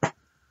crystal,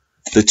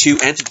 the two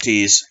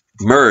entities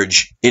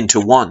merge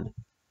into one.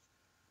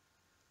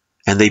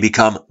 And they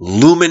become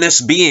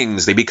luminous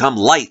beings. They become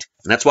light.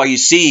 And that's why you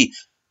see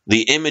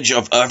the image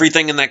of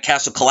everything in that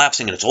castle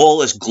collapsing, and it's all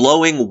this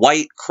glowing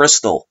white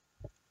crystal.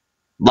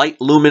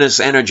 Light, luminous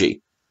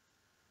energy.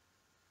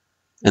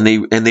 And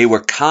they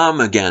were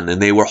calm again,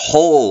 and they were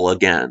whole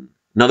again.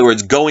 In other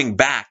words, going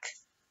back.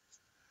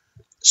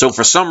 So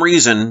for some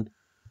reason,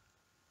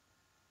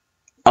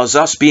 as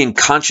us being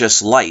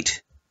conscious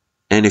light,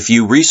 and if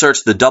you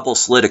research the double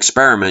slit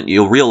experiment,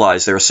 you'll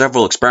realize there are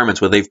several experiments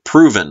where they've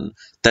proven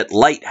that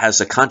light has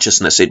a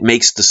consciousness. It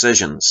makes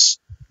decisions.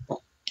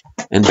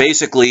 And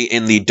basically,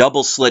 in the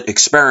double slit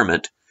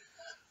experiment,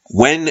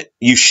 when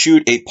you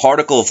shoot a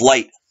particle of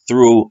light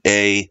through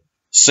a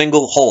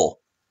single hole,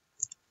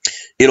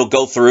 it'll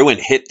go through and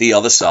hit the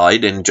other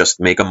side and just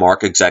make a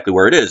mark exactly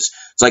where it is.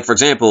 It's like, for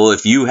example,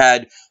 if you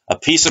had a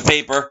piece of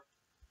paper,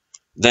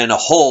 then a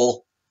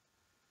hole,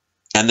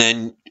 and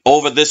then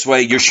over this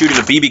way you're shooting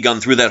a BB gun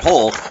through that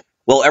hole,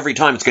 well, every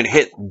time it's going to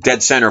hit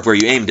dead center of where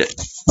you aimed it.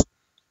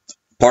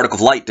 Particle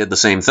of light did the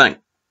same thing.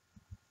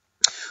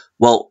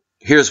 Well,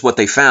 here's what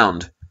they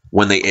found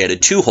when they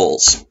added two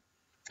holes,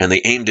 and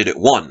they aimed it at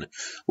one.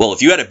 Well,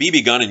 if you had a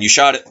BB gun and you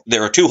shot it,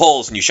 there are two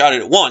holes, and you shot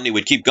it at one, it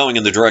would keep going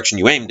in the direction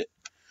you aimed it.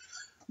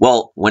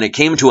 Well, when it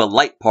came to a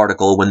light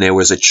particle, when there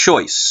was a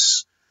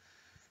choice,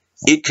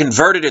 it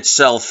converted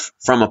itself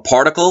from a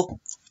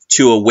particle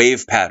to a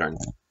wave pattern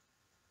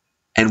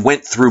and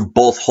went through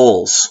both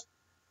holes.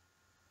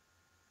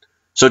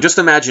 So just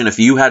imagine if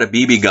you had a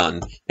BB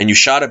gun and you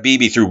shot a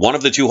BB through one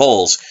of the two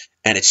holes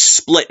and it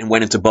split and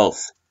went into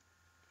both.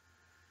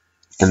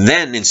 And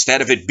then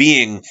instead of it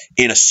being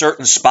in a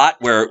certain spot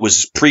where it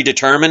was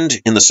predetermined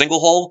in the single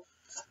hole,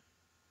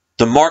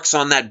 the marks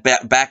on that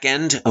back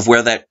end of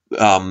where that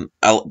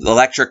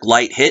electric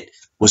light hit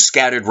was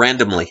scattered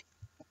randomly.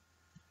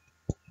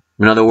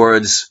 In other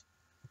words,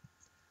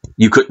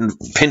 you couldn't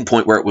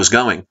pinpoint where it was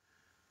going.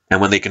 And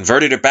when they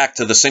converted it back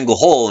to the single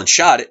hole and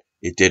shot it,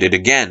 it did it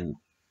again.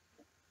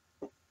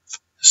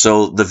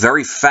 So the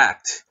very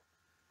fact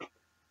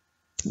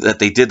that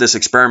they did this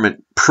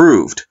experiment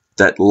proved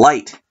that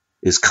light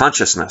is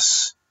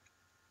consciousness.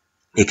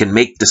 It can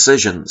make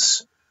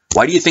decisions.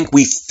 Why do you think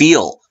we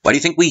feel? Why do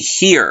you think we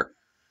hear?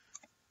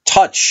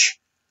 Touch.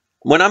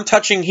 When I'm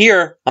touching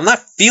here, I'm not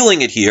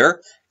feeling it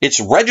here.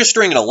 It's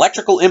registering an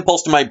electrical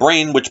impulse to my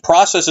brain which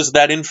processes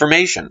that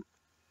information.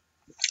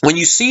 When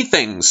you see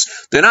things,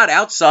 they're not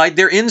outside,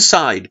 they're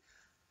inside.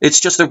 It's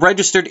just a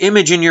registered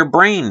image in your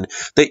brain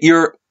that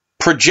you're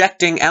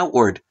projecting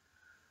outward.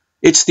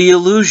 It's the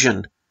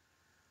illusion.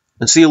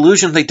 It's the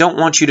illusion they don't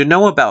want you to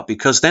know about,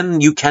 because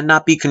then you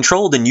cannot be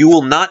controlled and you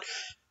will not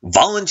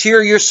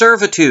volunteer your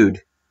servitude.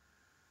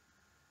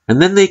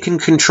 And then they can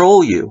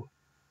control you.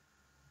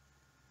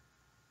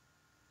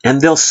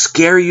 And they'll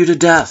scare you to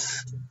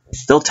death.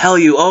 They'll tell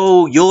you,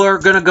 oh, you're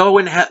going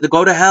to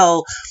go to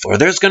hell, or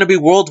there's going to be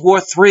World War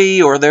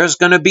III, or there's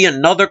going to be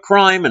another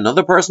crime,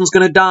 another person's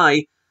going to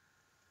die.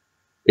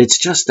 It's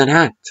just an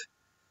act.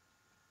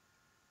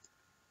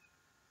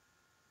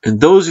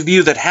 And those of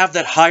you that have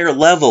that higher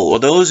level, or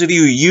those of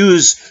you who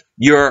use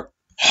your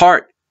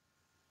heart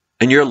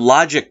and your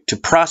logic to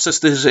process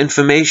this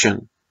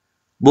information,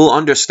 will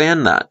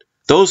understand that.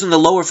 Those in the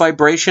lower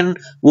vibration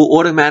will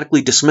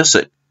automatically dismiss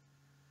it.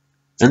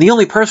 And the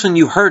only person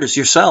you hurt is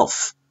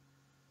yourself.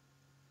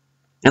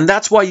 And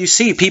that's why you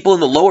see people in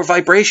the lower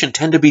vibration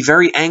tend to be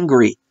very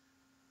angry,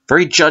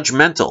 very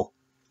judgmental.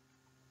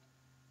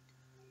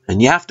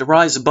 And you have to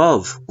rise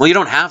above. Well, you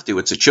don't have to.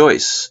 It's a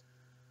choice.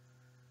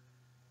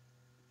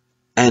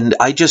 And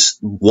I just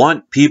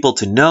want people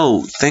to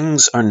know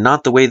things are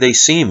not the way they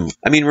seem.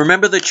 I mean,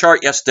 remember the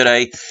chart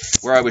yesterday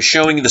where I was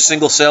showing you the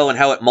single cell and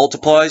how it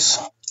multiplies?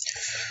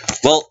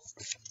 Well,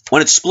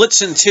 when it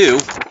splits in two,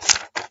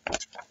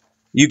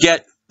 you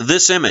get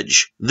this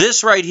image.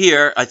 This right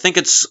here, I think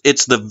it's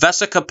the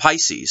Vesica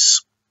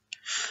Pisces.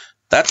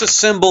 That's a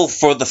symbol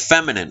for the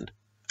feminine.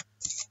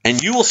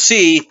 And you will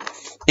see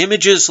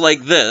images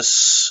like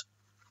this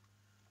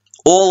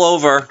all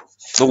over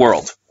the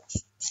world.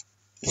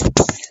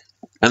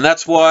 And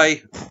that's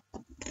why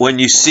when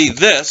you see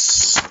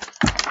this,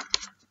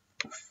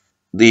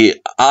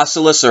 the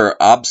Oculus or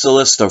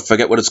Obsolist, or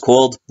forget what it's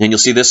called, and you'll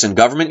see this in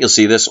government, you'll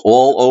see this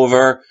all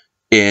over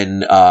in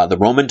the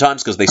Roman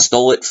times because they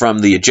stole it from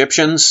the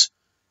Egyptians.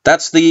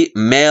 That's the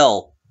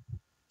male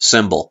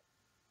symbol.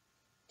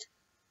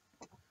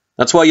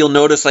 That's why you'll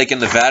notice, like in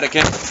the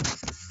Vatican,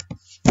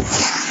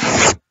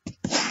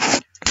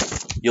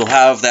 you'll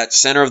have that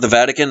center of the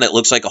Vatican that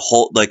looks like a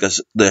whole,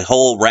 the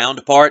whole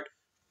round part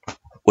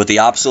with the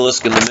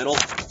obelisk in the middle.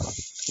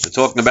 They're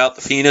talking about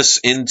the penis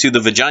into the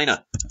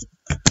vagina.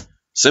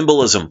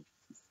 Symbolism.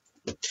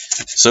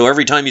 So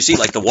every time you see,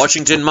 like the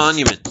Washington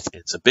Monument,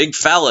 it's a big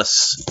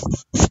phallus.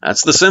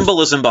 That's the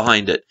symbolism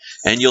behind it.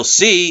 And you'll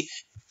see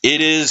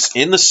It is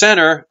in the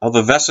center of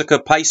a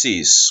Vesica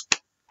Pisces.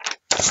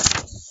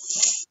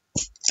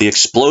 The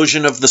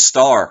explosion of the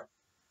star.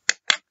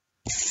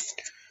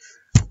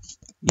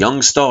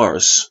 Young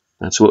stars.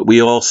 That's what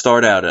we all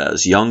start out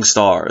as, young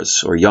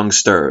stars or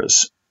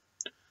youngsters.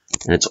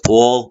 And it's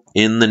all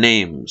in the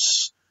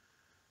names.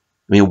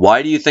 I mean,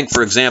 why do you think,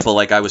 for example,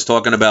 like I was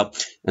talking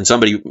about, and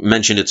somebody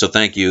mentioned it, so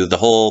thank you, the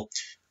whole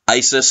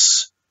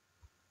Isis,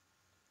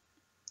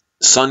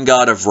 sun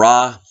god of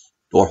Ra,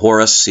 or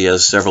Horus, he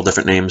has several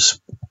different names,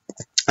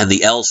 and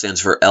the L stands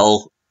for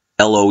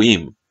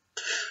Elohim.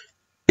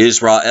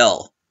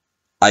 Israel,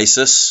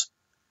 Isis,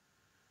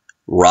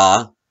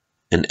 Ra,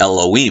 and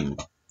Elohim,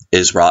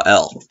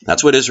 Israel.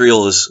 That's what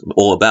Israel is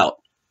all about.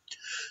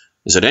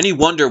 Is it any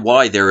wonder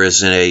why there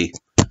is a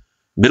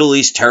Middle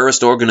East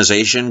terrorist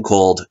organization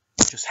called,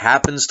 just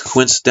happens to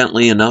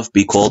coincidentally enough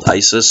be called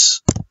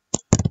ISIS?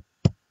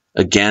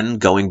 Again,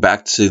 going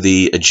back to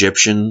the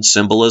Egyptian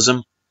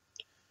symbolism.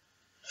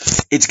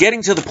 It's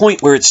getting to the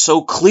point where it's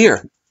so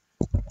clear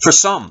for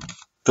some.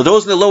 For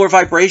those in the lower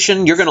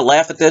vibration, you're going to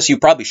laugh at this. You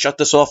probably shut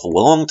this off a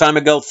long time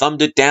ago,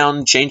 thumbed it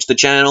down, changed the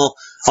channel,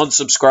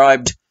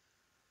 unsubscribed.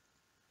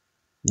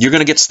 You're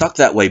going to get stuck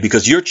that way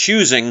because you're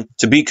choosing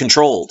to be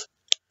controlled.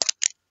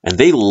 And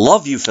they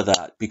love you for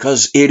that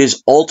because it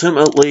is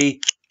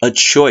ultimately a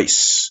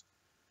choice.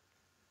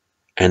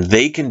 And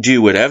they can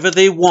do whatever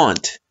they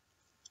want,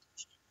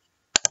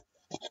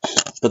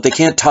 but they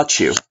can't touch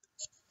you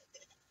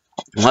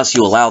unless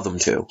you allow them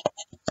to.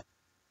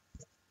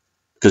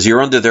 Because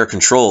you're under their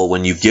control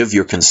when you give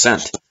your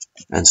consent.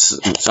 And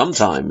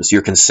sometimes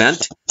your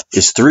consent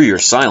is through your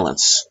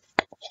silence.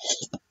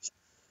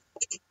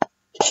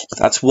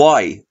 That's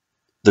why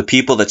the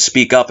people that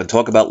speak up and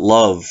talk about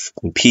love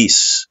and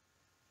peace,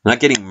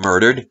 not getting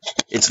murdered,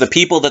 it's the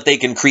people that they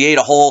can create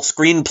a whole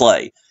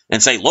screenplay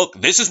and say, look,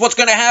 this is what's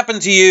going to happen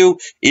to you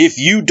if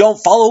you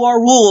don't follow our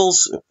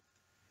rules.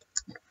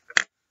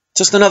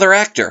 Just another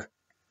actor.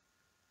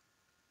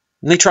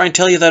 And they try and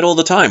tell you that all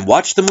the time.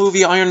 Watch the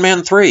movie Iron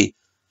Man 3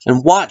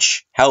 and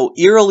watch how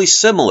eerily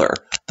similar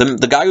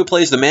the guy who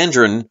plays the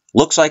Mandarin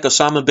looks like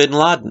Osama bin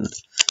Laden,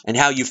 and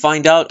how you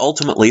find out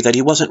ultimately that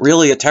he wasn't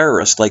really a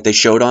terrorist like they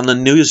showed on the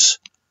news.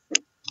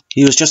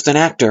 He was just an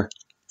actor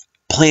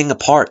playing a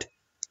part.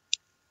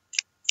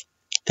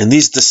 And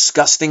these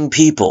disgusting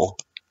people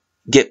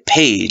get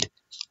paid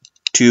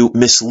to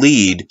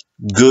mislead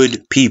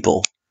good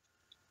people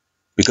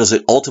because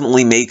it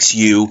ultimately makes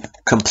you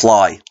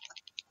comply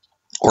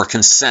or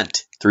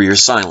consent through your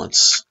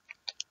silence.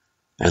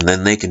 And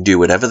then they can do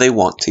whatever they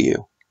want to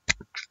you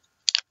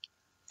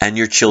and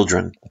your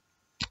children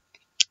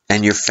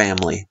and your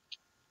family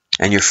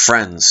and your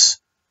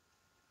friends.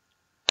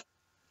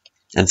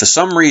 And for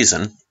some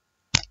reason,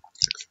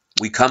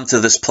 we come to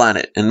this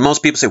planet, and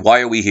most people say,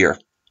 why are we here?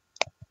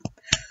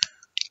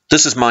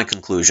 This is my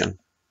conclusion.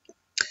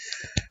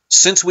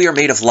 Since we are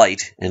made of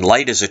light, and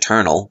light is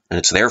eternal, and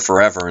it's there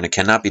forever, and it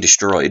cannot be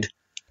destroyed,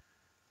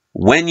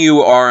 when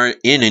you are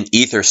in an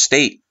ether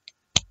state,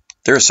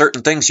 there are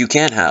certain things you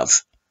can't have.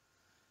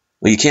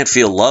 Well, you can't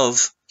feel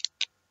love.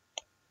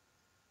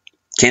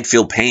 Can't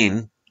feel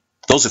pain.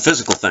 Those are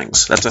physical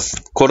things. That's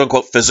a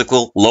quote-unquote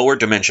physical, lower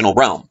dimensional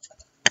realm.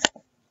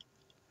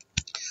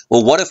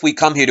 Well, what if we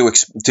come here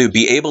to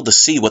be able to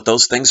see what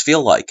those things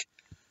feel like?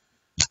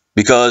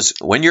 Because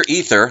when you're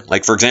ether,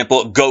 like for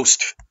example,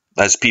 ghost,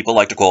 as people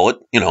like to call it,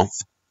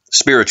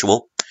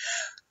 spiritual,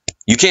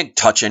 you can't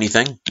touch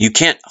anything. You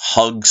can't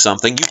hug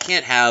something. You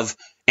can't have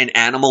an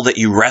animal that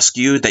you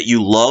rescue, that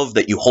you love,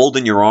 that you hold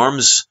in your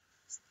arms.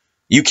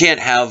 You can't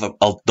have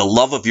the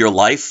love of your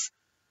life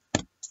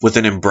with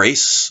an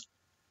embrace.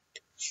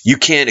 You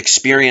can't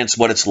experience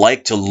what it's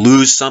like to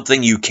lose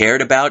something you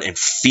cared about and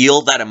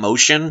feel that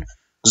emotion.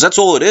 Because that's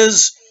all it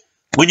is.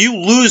 When you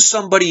lose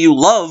somebody you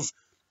love,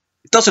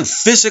 it doesn't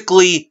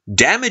physically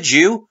damage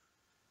you,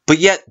 but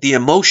yet the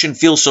emotion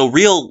feels so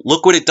real.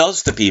 Look what it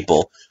does to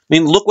people. I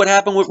mean, look what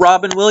happened with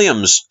Robin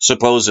Williams,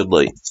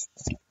 supposedly.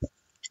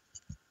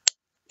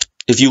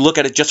 If you look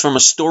at it just from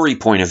a story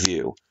point of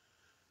view,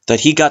 that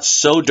he got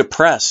so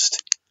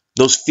depressed,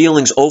 those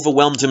feelings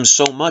overwhelmed him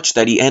so much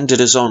that he ended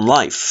his own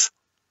life,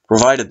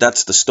 provided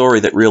that's the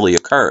story that really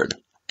occurred.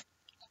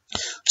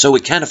 So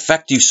it can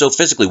affect you so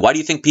physically. Why do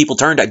you think people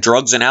turn to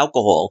drugs and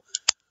alcohol?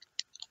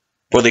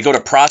 Or they go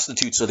to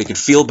prostitutes so they can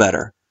feel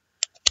better?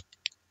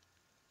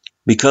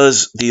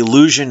 Because the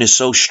illusion is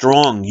so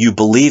strong, you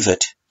believe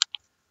it.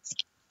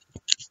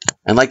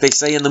 And like they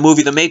say in the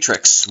movie The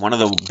Matrix, one of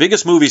the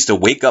biggest movies to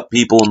wake up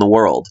people in the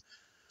world,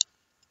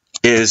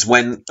 is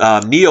when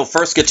Neo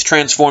first gets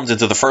transformed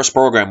into the first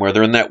program where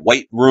they're in that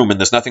white room and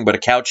there's nothing but a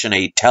couch and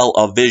a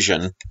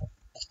television.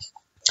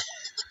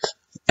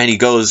 And he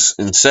goes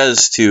and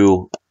says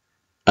to,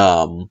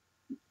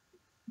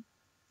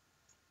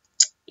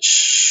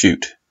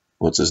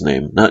 what's his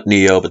name? Not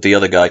Neo, but the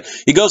other guy.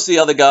 He goes to the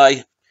other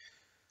guy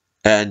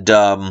and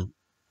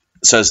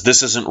says,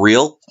 this isn't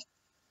real.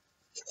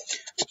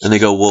 And they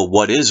go, well,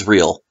 what is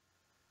real?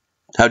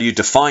 How do you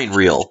define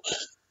real?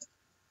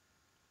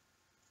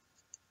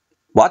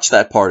 Watch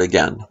that part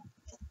again.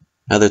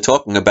 Now they're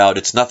talking about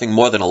it's nothing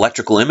more than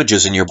electrical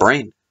images in your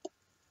brain.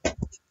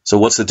 So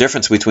what's the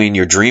difference between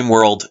your dream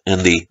world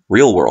and the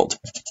real world?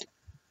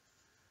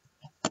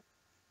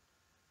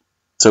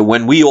 So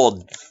when we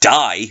all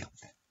die,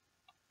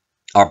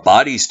 our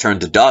bodies turn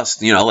to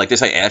dust. You know, like they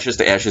say, ashes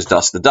to ashes,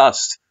 dust to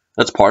dust.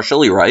 That's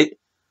partially right.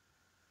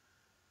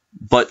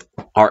 But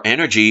our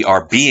energy,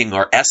 our being,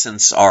 our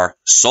essence, our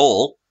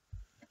soul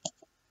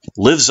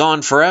lives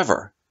on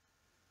forever.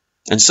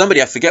 And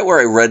somebody, I forget where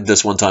I read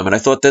this one time, and I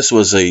thought this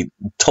was a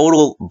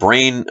total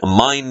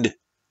mind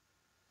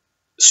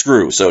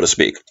screw, so to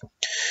speak.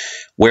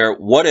 Where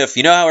what if,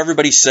 you know how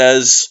everybody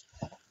says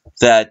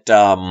that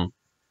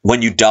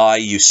when you die,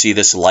 you see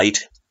this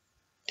light?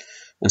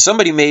 And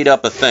somebody made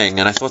up a thing,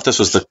 and I thought this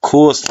was the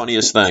coolest,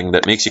 funniest thing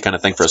that makes you kind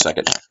of think for a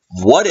second.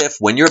 What if,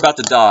 when you're about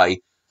to die,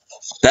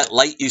 that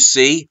light you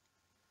see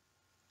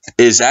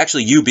is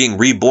actually you being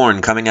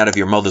reborn coming out of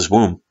your mother's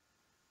womb?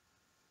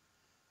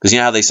 Because you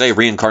know how they say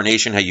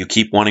reincarnation, how you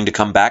keep wanting to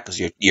come back because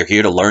you're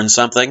here to learn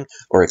something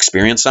or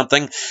experience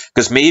something?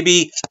 Because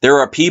maybe there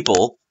are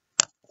people,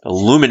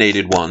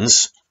 illuminated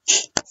ones,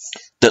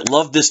 that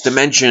love this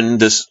dimension,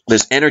 this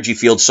energy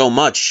field so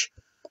much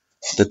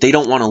that they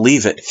don't want to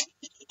leave it.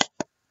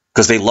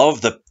 Because they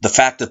love the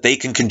fact that they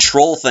can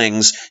control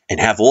things and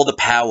have all the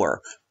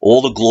power,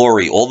 all the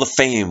glory, all the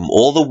fame,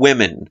 all the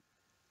women.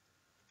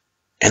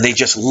 And they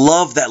just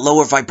love that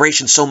lower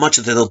vibration so much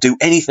that they'll do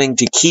anything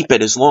to keep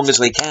it as long as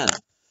they can.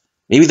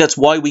 Maybe that's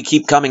why we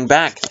keep coming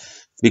back.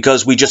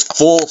 Because we just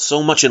fall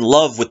so much in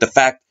love with the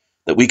fact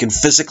that we can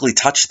physically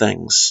touch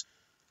things.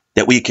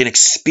 That we can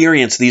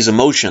experience these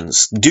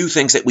emotions. Do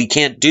things that we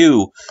can't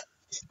do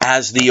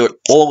as the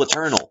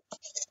all-eternal.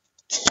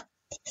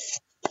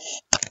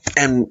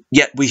 And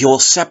yet we all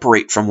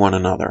separate from one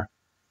another.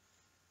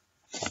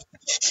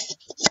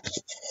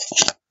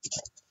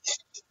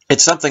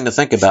 It's something to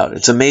think about.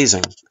 It's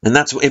amazing. And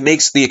it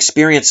makes the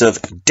experience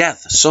of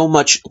death so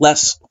much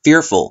less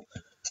fearful.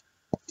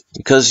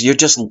 Because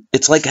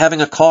it's like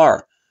having a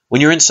car. When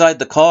you're inside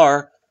the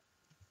car,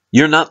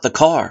 you're not the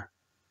car.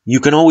 You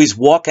can always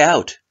walk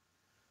out.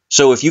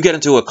 So if you get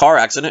into a car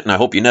accident, and I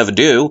hope you never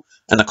do,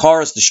 and the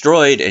car is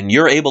destroyed and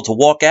you're able to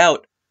walk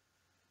out,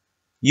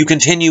 you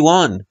continue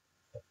on.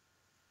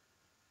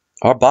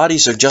 Our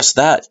bodies are just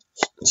that.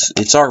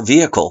 It's our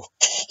vehicle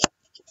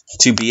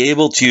to be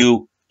able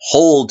to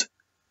hold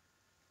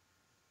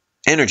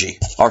energy,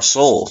 our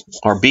soul,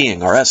 our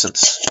being, our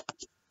essence,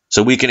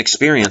 so we can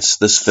experience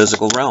this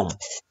physical realm.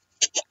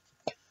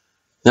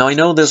 Now, I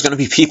know there's going to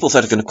be people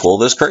that are going to call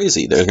this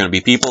crazy. There's going to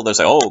be people that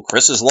say, oh,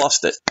 Chris has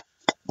lost it.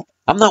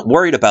 I'm not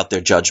worried about their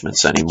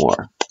judgments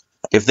anymore.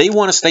 If they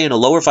want to stay in a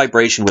lower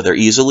vibration where they're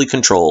easily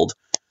controlled,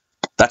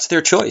 that's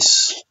their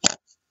choice.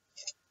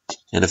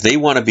 And if they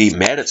want to be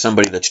mad at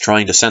somebody that's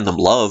trying to send them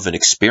love and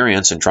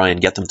experience and try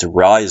and get them to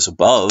rise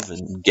above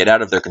and get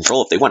out of their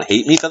control, if they want to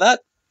hate me for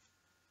that,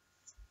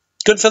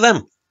 good for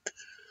them.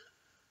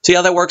 See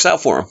how that works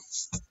out for them.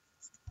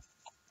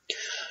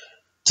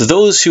 To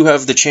those who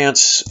have the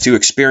chance to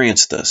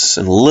experience this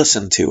and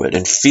listen to it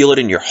and feel it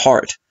in your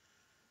heart,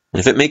 and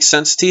if it makes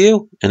sense to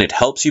you and it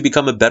helps you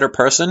become a better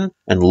person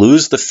and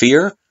lose the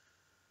fear,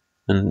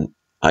 and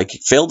I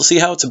fail to see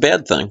how it's a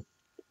bad thing.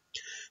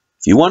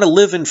 If you want to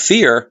live in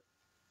fear,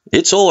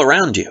 it's all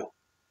around you.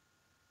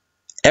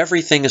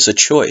 Everything is a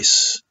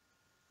choice.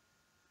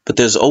 But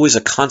there's always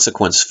a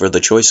consequence for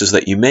the choices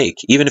that you make,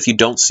 even if you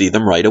don't see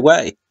them right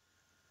away.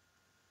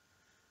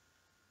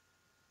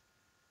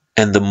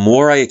 And the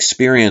more I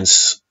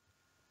experience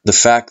the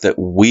fact that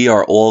we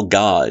are all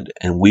God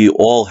and we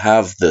all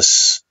have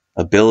this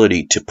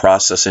ability to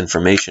process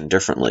information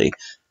differently,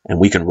 and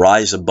we can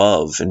rise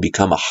above and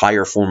become a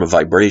higher form of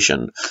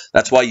vibration.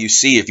 That's why you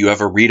see, if you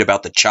ever read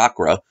about the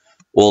chakra,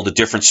 all the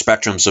different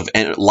spectrums of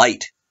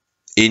light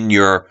in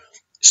your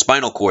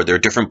spinal cord. There are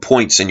different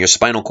points in your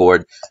spinal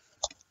cord,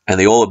 and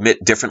they all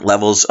emit different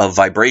levels of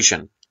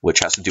vibration,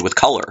 which has to do with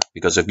color.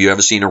 Because if you've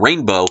ever seen a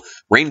rainbow,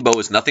 rainbow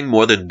is nothing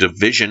more than a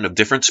division of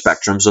different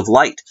spectrums of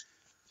light.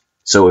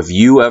 So if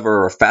you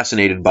ever are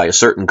fascinated by a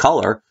certain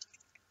color,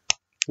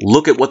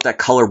 look at what that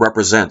color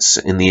represents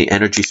in the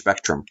energy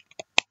spectrum.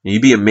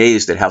 You'd be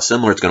amazed at how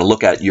similar it's going to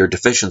look at your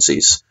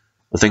deficiencies,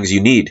 the things you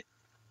need.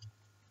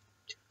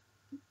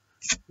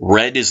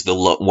 Red is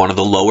one of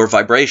the lower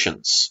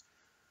vibrations.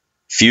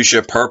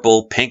 Fuchsia,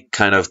 purple, pink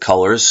kind of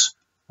colors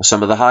are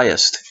some of the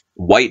highest.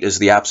 White is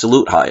the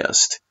absolute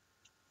highest.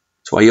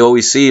 That's why you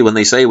always see, when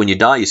they say when you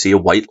die, you see a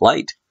white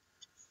light.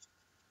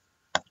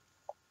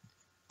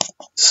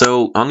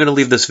 So I'm going to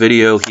leave this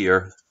video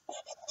here.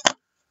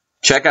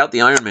 Check out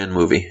the Iron Man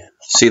movie.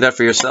 See that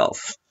for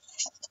yourself.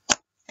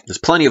 There's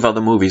plenty of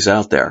other movies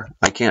out there.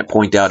 I can't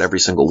point out every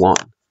single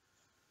one.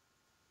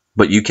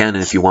 But you can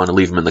if you want to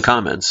leave them in the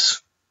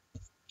comments.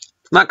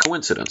 It's not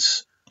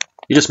coincidence.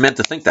 You just meant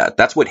to think that.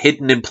 That's what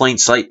hidden in plain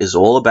sight is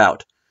all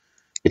about.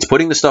 It's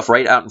putting the stuff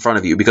right out in front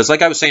of you. Because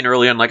like I was saying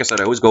earlier, and like I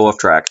said, I always go off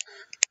track.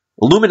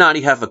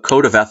 Illuminati have a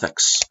code of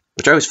ethics,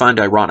 which I always find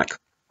ironic.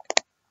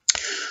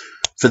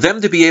 For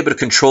them to be able to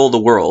control the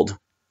world,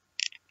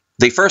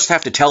 they first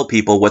have to tell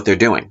people what they're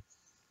doing.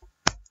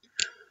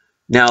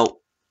 Now,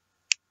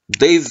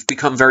 they've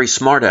become very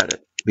smart at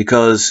it,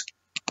 because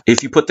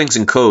if you put things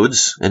in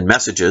codes and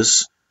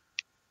messages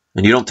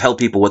and you don't tell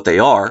people what they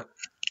are,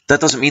 that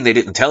doesn't mean they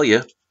didn't tell you.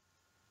 It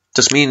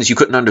just means you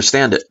couldn't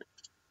understand it.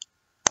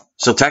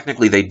 So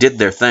technically they did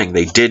their thing.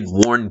 They did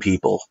warn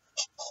people.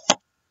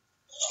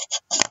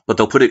 But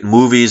they'll put it in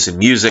movies and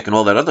music and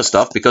all that other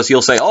stuff, because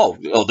he'll say,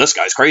 oh, this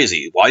guy's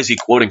crazy. Why is he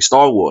quoting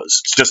Star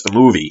Wars? It's just a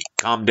movie.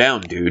 Calm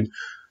down, dude.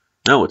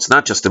 No, it's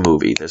not just a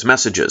movie. There's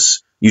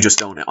messages. You just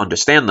don't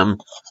understand them,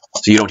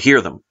 so you don't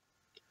hear them.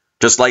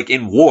 Just like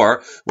in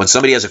war, when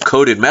somebody has a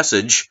coded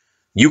message,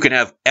 you can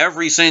have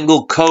every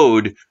single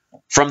code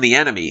from the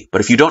enemy,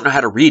 but if you don't know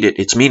how to read it,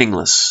 it's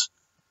meaningless.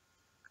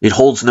 It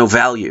holds no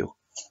value.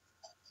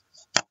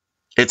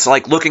 It's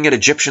like looking at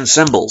Egyptian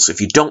symbols. If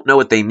you don't know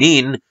what they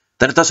mean,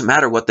 then it doesn't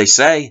matter what they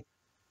say.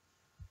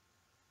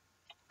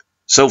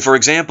 So, for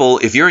example,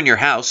 if you're in your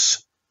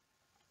house,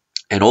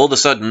 and all of a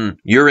sudden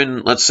you're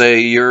in, let's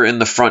say you're in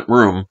the front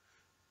room,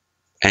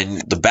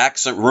 and the back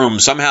room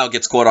somehow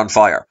gets caught on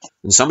fire,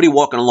 and somebody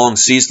walking along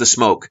sees the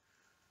smoke,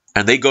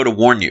 and they go to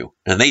warn you,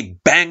 and they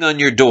bang on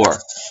your door,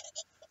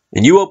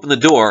 and you open the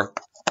door,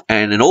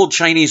 and an old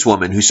Chinese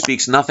woman who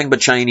speaks nothing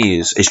but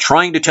Chinese is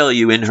trying to tell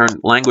you in her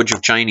language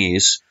of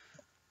Chinese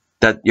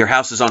that your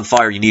house is on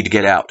fire, you need to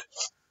get out.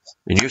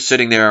 And you're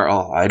sitting there,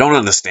 oh, I don't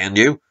understand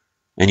you,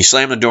 and you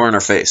slam the door in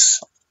her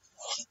face.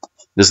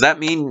 Does that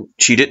mean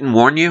she didn't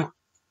warn you?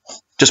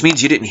 It just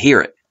means you didn't hear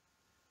it.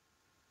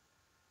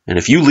 And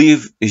if you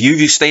leave, if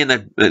you stay in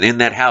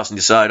that house and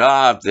decide,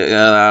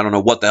 I don't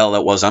know what the hell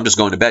that was, I'm just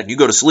going to bed, and you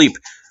go to sleep,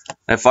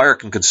 that fire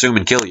can consume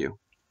and kill you.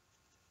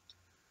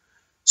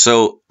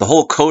 So the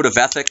whole code of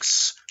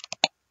ethics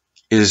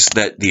is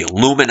that the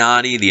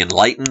Illuminati, the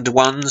enlightened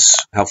ones,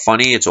 how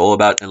funny, it's all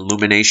about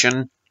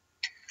illumination.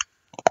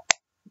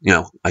 You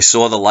know, I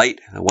saw the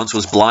light. I once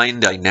was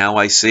blind, now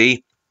I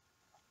see.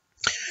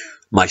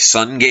 My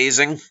sun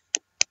gazing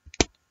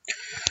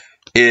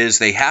is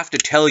they have to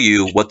tell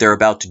you what they're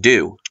about to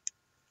do.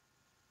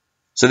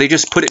 So they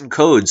just put it in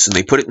codes, and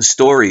they put it in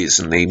stories,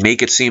 and they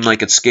make it seem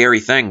like it's a scary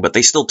thing, but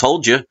they still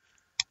told you.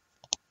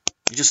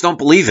 You just don't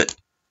believe it,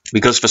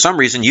 because for some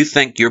reason you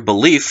think your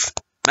belief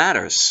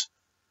matters.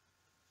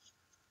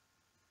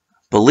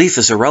 Belief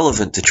is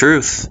irrelevant to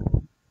truth.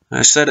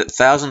 I said it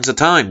thousands of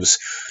times.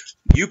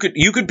 You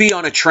could be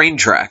on a train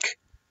track,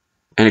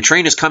 and a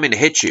train is coming to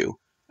hit you,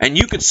 and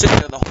you could sit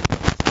there the whole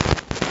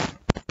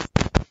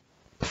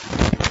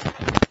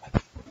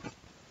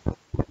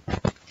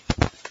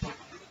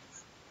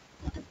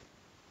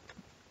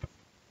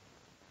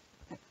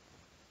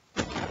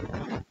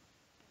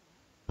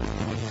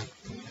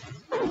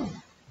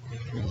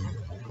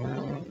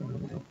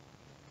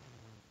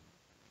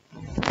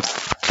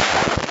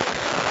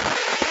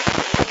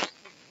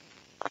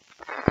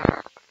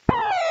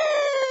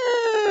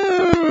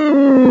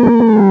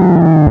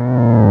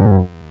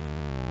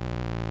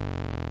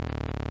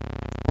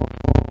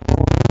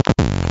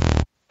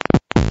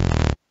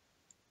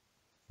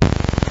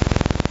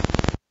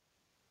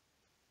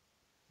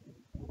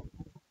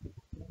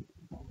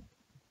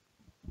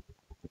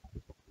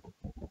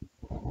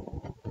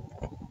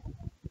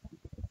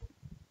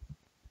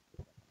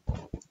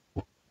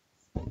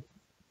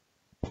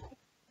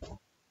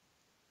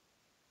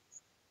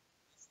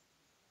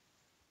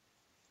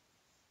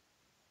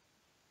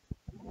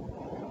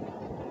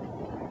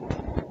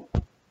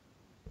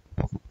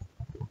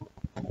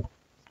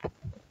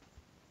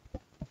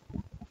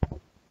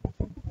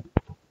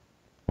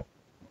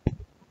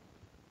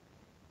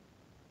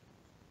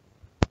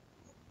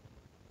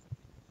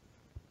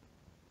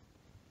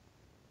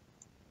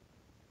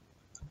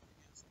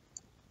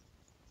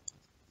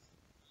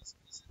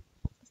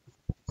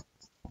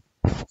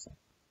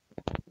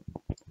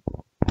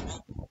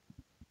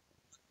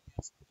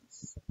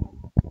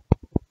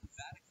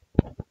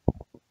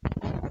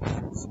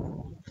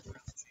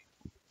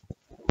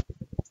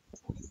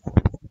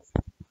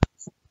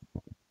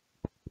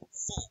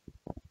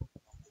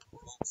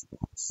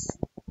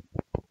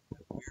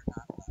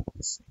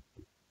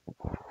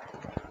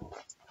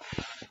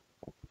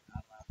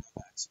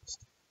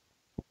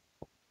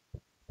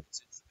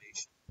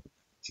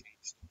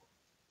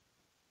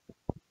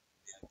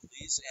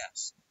Please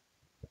ask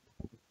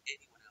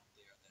anyone out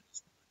there that is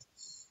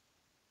religious,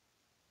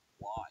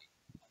 why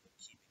are they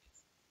keeping it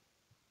from you?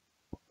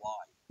 Why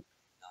are you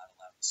not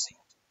allowed to see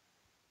it?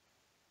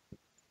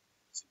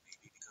 Is it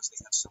maybe because they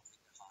have something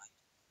to hide?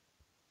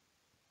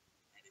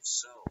 And if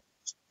so,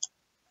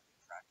 are they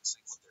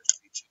practicing what they're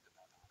preaching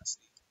about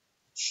honesty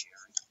and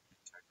sharing and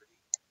integrity?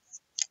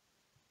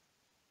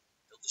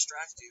 They'll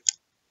distract you.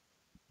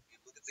 And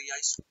look at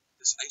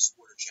this ice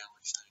water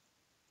challenge thing,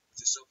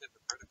 which is so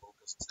hypocritical,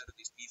 because instead of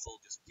these people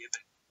just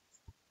giving,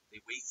 they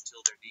wait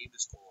until their name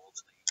is called,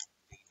 and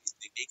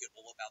they make it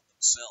all about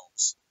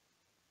themselves.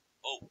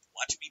 Oh,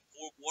 watch me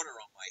pour water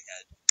on my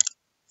head.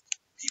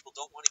 People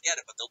don't want to get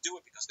it, but they'll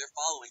do it because they're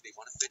following. They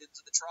want to fit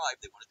into the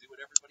tribe. They want to do what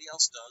everybody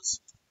else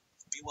does.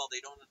 Meanwhile, they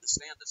don't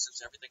understand that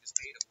since everything is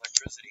made of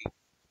electricity,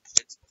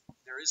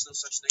 There is no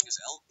such thing as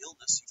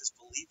illness. You just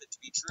believe it to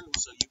be true,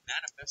 so you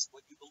manifest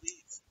what you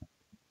believe.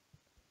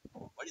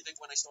 Why do you think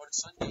when I started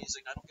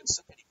sun-gazing, I don't get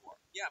sick anymore?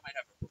 Yeah, I might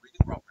have a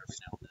breathing problem every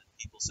now and then.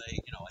 People say,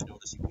 I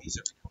notice you wheeze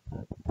every now and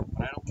then,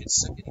 but I don't get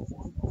sick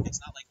anymore.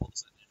 It's not like all of a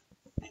sudden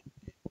it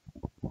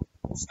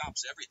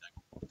stops everything.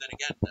 But then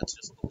again, that's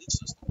just a belief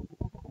system.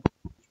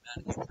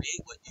 You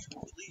create what you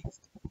believe.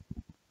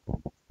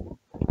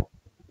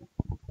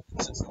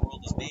 And since the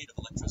world is made of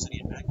electricity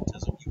and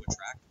magnetism, you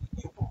attract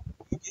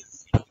what you give.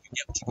 You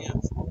get what you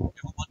give.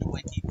 You ever wonder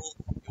why people,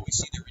 you always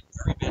see they're in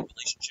very bad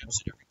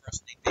relationships, and every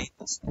person they date,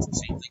 it's the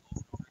same thing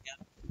over and over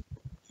again.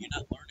 You're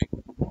not learning.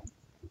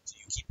 So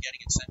you keep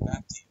getting it sent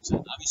back to you.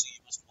 So obviously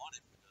you must want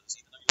it, because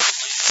even though you're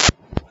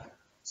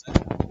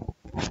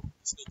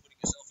you're still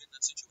putting yourself in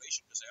that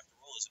situation, because after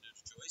all, isn't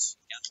it a choice?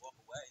 You can't walk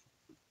away.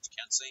 You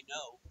can't say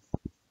no.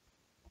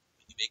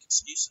 And you make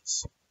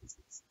excuses.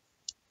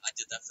 I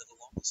did that for the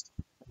longest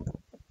time.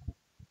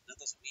 That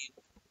doesn't mean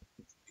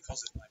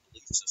because of my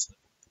belief system.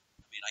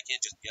 I mean, I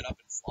can't just get up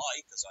and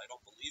fly because I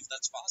don't believe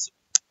that's possible.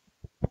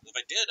 If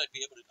I did, I'd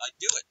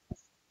do it.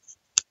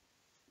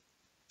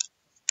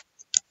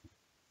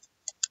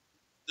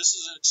 This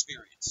is an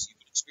experience. You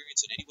can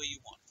experience it any way you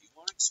want. If you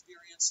want to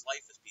experience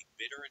life as being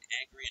bitter and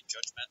angry and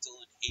judgmental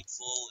and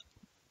hateful and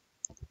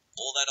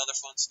all that other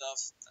fun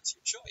stuff, that's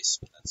your choice.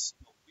 But that's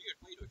a weird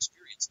way to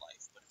experience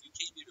life. But if you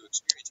came here to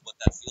experience what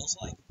that feels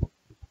like,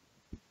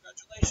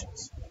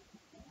 congratulations.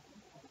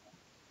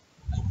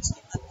 I used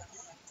to let that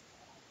happen.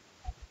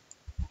 I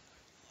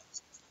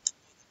realized there's no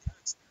way that their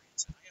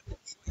experience, and I have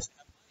no choice to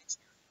have my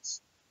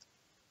experience.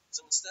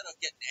 So instead of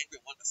getting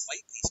angry and wanting to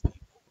fight these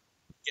people,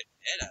 getting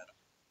mad at them,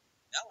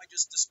 now I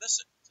just dismiss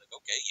it. It's like,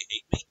 okay, you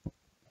hate me?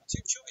 That's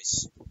your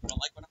choice. You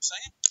don't like what I'm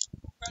saying?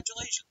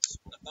 Congratulations.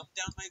 Want to thumb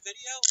down my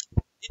video?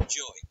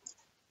 Enjoy.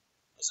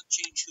 Doesn't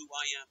change who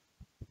I am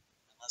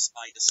unless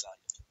I decide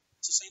it.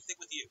 It's the same thing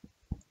with you.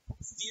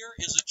 Fear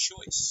is a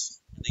choice.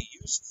 And they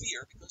use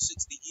fear because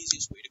it's the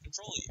easiest way to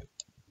control you.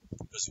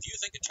 Because if you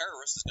think a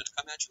terrorist is going to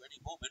come at you any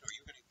moment, or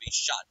you're going to be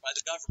shot by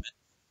the government,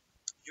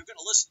 you're going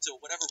to listen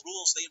to whatever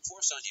rules they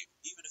enforce on you,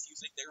 even if you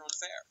think they're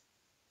unfair.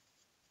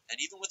 And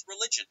even with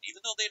religion,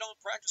 even though they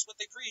don't practice what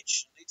they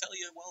preach, they tell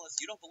you, well, if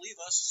you don't believe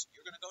us,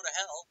 you're going to go to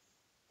hell.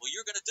 Well,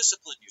 you're going to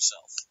discipline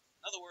yourself.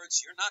 In other words,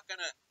 you're not going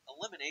to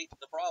eliminate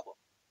the problem.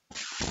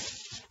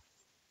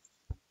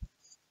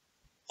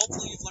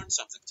 Hopefully you've learned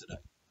something today.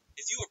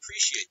 If you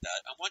appreciate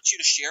that, I want you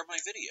to share my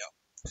video.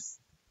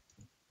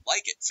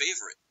 Like it,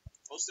 favorite,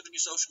 post it on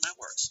your social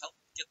networks. Help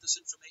get this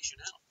information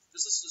out.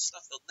 Because this is the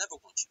stuff they'll never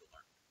want you to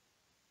learn.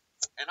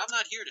 And I'm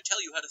not here to tell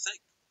you how to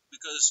think,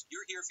 because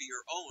you're here for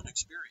your own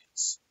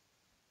experience.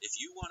 If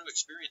you want to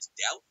experience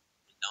doubt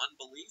and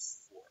non-belief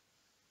or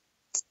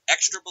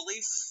extra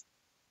belief,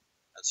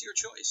 that's your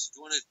choice. If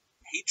you want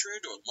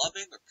hatred or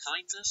loving or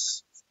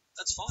kindness,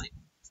 that's fine.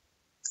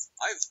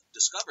 I've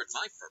discovered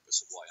my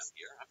purpose of why I'm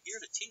here. I'm here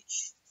to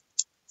teach.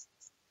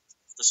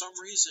 For some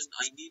reason,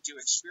 I need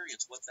to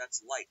experience what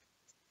that's like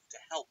to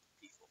help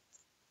people.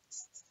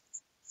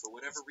 For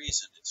whatever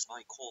reason, it's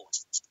my calling.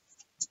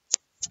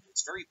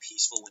 It's very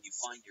peaceful when you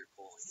find your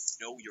calling and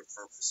know your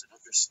purpose and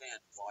understand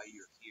why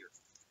you're here.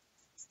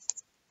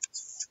 It's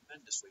a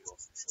tremendous weight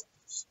off your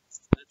shoulders.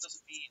 And it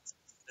doesn't mean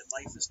that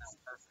life is now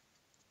perfect.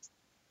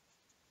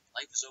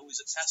 Life is always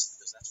a test,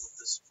 because that's what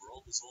this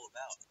world is all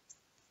about.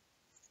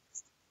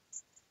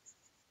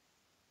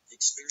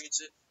 Experience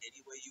it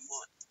any way you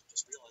want.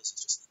 Just realize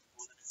it's just nothing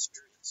more than an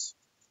experience.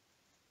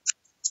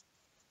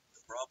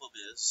 The problem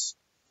is,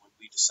 when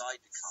we decide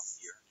to come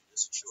here, and it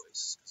is a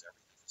choice, because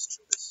everything is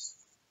choice,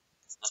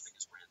 nothing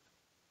is random.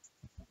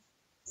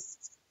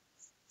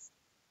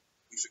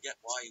 We forget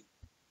why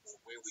or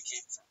where we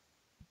came from.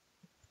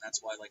 And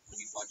that's why, like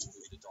when you watch the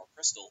movie The Dark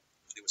Crystal,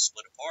 when they were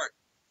split apart,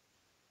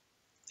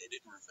 they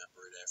didn't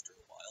remember it after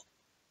a while.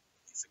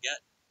 You forget.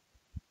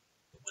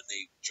 But when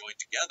they joined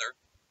together,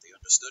 they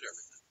understood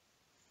everything.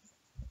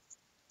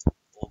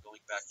 All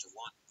going back to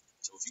one.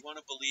 So if you want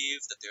to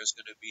believe that there's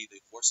going to be the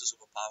forces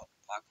of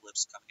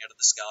apocalypse coming out of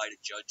the sky to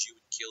judge you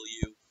and kill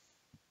you,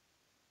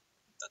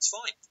 that's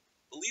fine.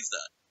 Believe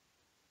that.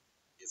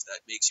 If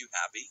that makes you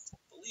happy,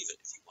 believe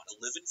it. If you want to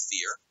live in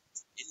fear,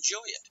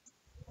 enjoy it.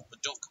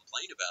 But don't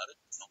complain about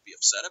it. Don't be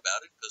upset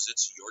about it, because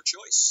it's your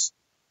choice.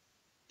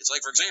 It's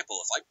like, for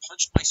example, if I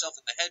punched myself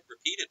in the head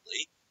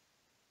repeatedly,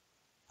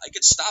 I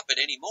could stop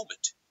at any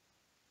moment.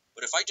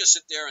 But if I just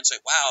sit there and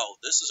say,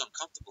 wow, this is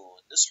uncomfortable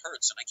and this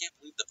hurts and I can't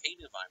believe the pain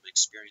that I'm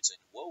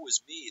experiencing, woe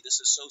is me, this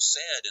is so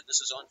sad and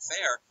this is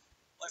unfair,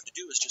 all I have to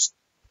do is just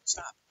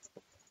stop.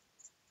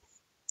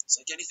 It's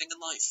like anything in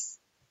life.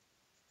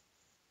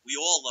 We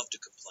all love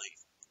to complain,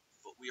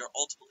 but we are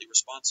ultimately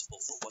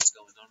responsible for what's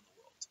going on in the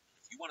world.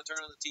 And if you want to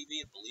turn on the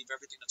TV and believe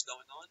everything that's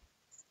going on,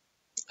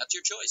 that's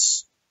your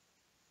choice.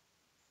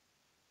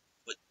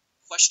 But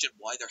question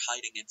why they're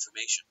hiding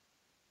information.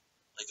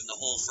 Like in the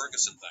whole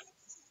Ferguson thing.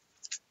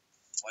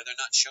 Why they're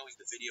not showing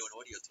the video and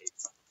audio tape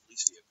from the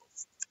police vehicle.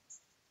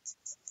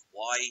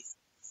 Why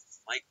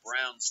Mike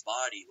Brown's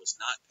body was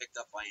not picked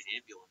up by an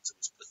ambulance and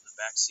was put in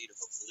the back seat of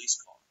a police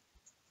car.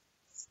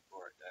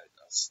 or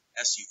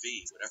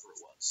SUV, whatever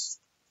it was,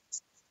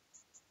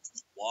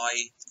 why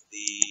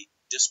the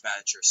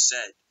dispatcher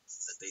said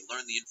that they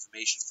learned the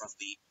information from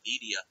the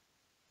media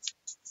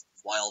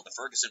while the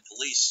Ferguson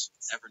police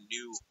never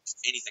knew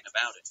anything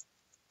about it.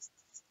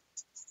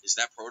 Is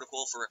that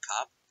protocol for a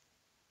cop?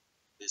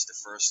 Is to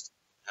first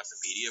have the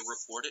media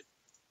report it?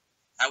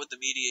 How would the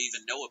media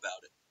even know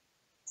about it?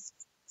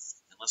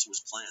 Unless it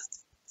was planned.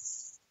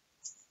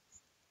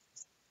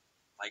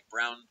 Mike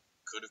Brown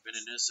could have been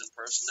an innocent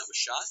person that was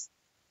shot,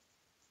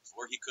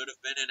 or he could have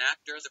been an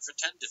actor that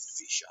pretended to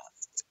be shot.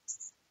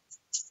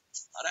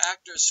 A lot of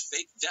actors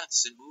fake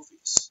deaths in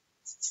movies.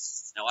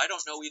 Now, I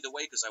don't know either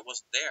way because I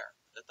wasn't there.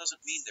 That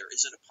doesn't mean there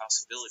isn't a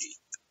possibility.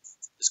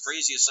 As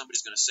crazy as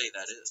somebody's going to say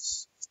that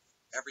is.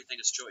 Everything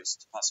is choice.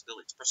 It's a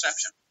possibility. It's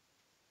perception.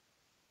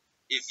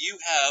 If you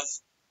have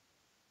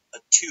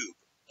a tube,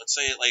 let's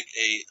say like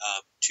a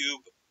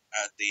tube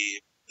at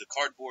the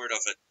cardboard of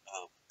a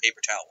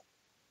paper towel.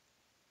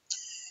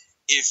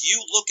 If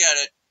you look at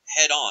it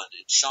head on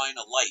and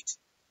shine a light,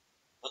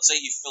 let's say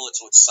you fill it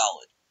so it's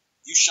solid.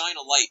 You shine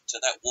a light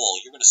to that wall,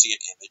 you're going to see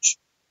an image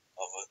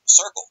of a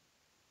circle.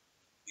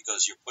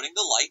 Because you're putting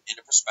the light in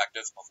a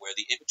perspective of where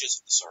the image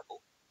is of the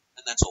circle,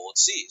 and that's all it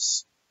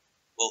sees.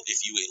 Well,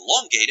 if you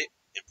elongate it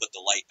and put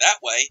the light that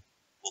way,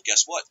 well,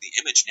 guess what? The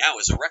image now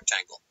is a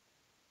rectangle.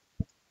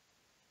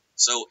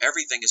 So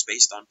everything is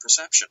based on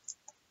perception,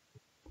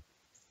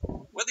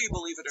 whether you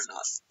believe it or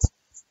not.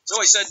 So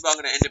I said I'm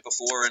going to end it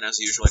before, and as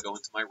usual, I go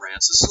into my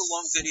rants. This is a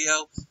long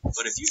video,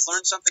 but if you've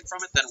learned something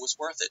from it, then it was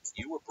worth it.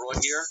 You were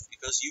brought here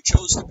because you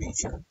chose to be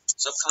here,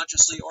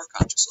 subconsciously or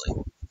consciously.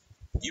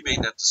 You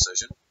made that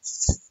decision.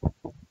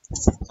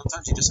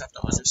 Sometimes you just have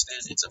to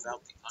understand. It's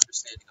about the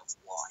understanding of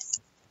why.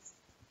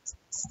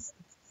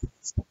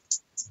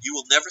 You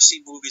will never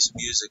see movies and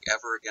music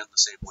ever again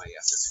the same way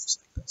after things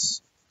like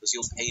this, because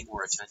you'll pay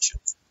more attention.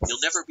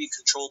 You'll never be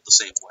controlled the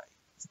same way,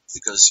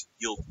 because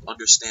you'll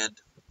understand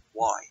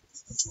why.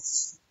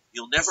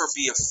 You'll never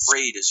be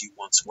afraid as you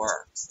once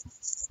were,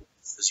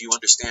 because you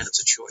understand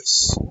it's a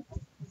choice.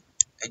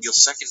 And you'll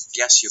second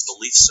guess your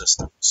belief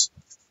systems,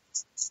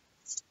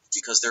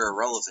 because they're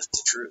irrelevant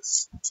to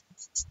truth.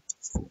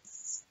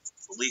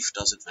 Belief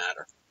doesn't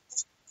matter.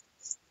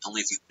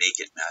 Only if you make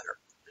it matter.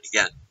 And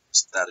again,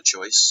 isn't that a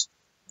choice?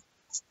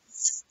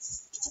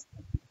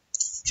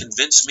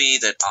 Convince me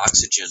that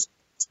oxygen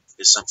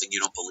is something you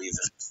don't believe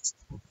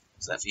in.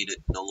 Does that mean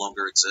it no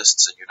longer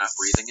exists and you're not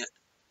breathing it?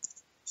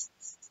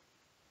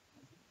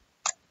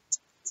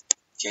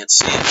 Can't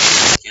see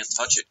it, can't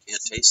touch it,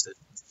 can't taste it.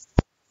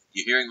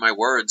 You're hearing my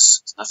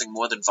words. It's nothing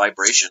more than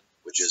vibration,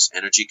 which is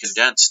energy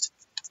condensed.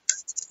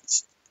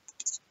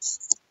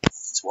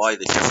 That's why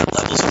the different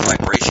levels of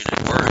vibration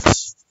in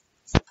words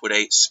put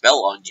a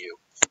spell on you.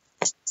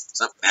 It's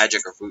not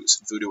magic or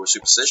voodoo or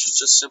superstition, it's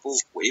just simple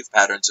wave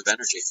patterns of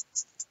energy.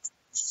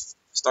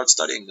 Start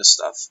studying this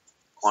stuff.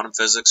 Quantum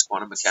physics,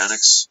 quantum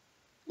mechanics.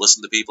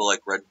 Listen to people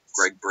like Greg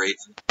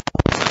Brayton,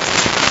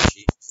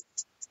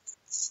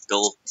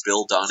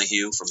 Bill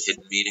Donahue from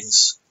Hidden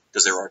Meanings,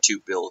 because there are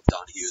 2 Bill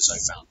Donahues I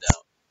found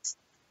out.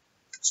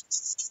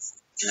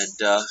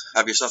 And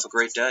have yourself a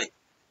great day.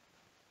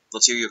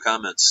 Let's hear your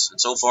comments. And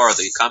so far,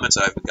 the comments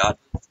that I've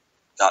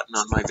gotten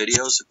on my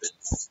videos have been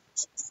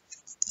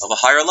of a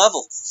higher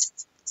level.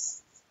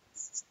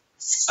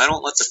 I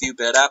don't let the few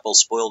bad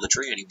apples spoil the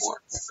tree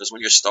anymore. Because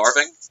when you're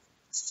starving,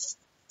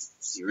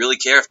 do you really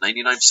care if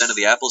 99% of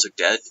the apples are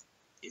dead?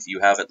 If you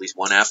have at least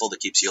one apple that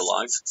keeps you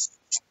alive?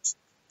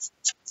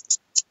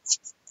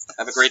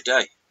 Have a great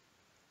day.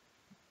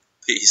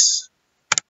 Peace.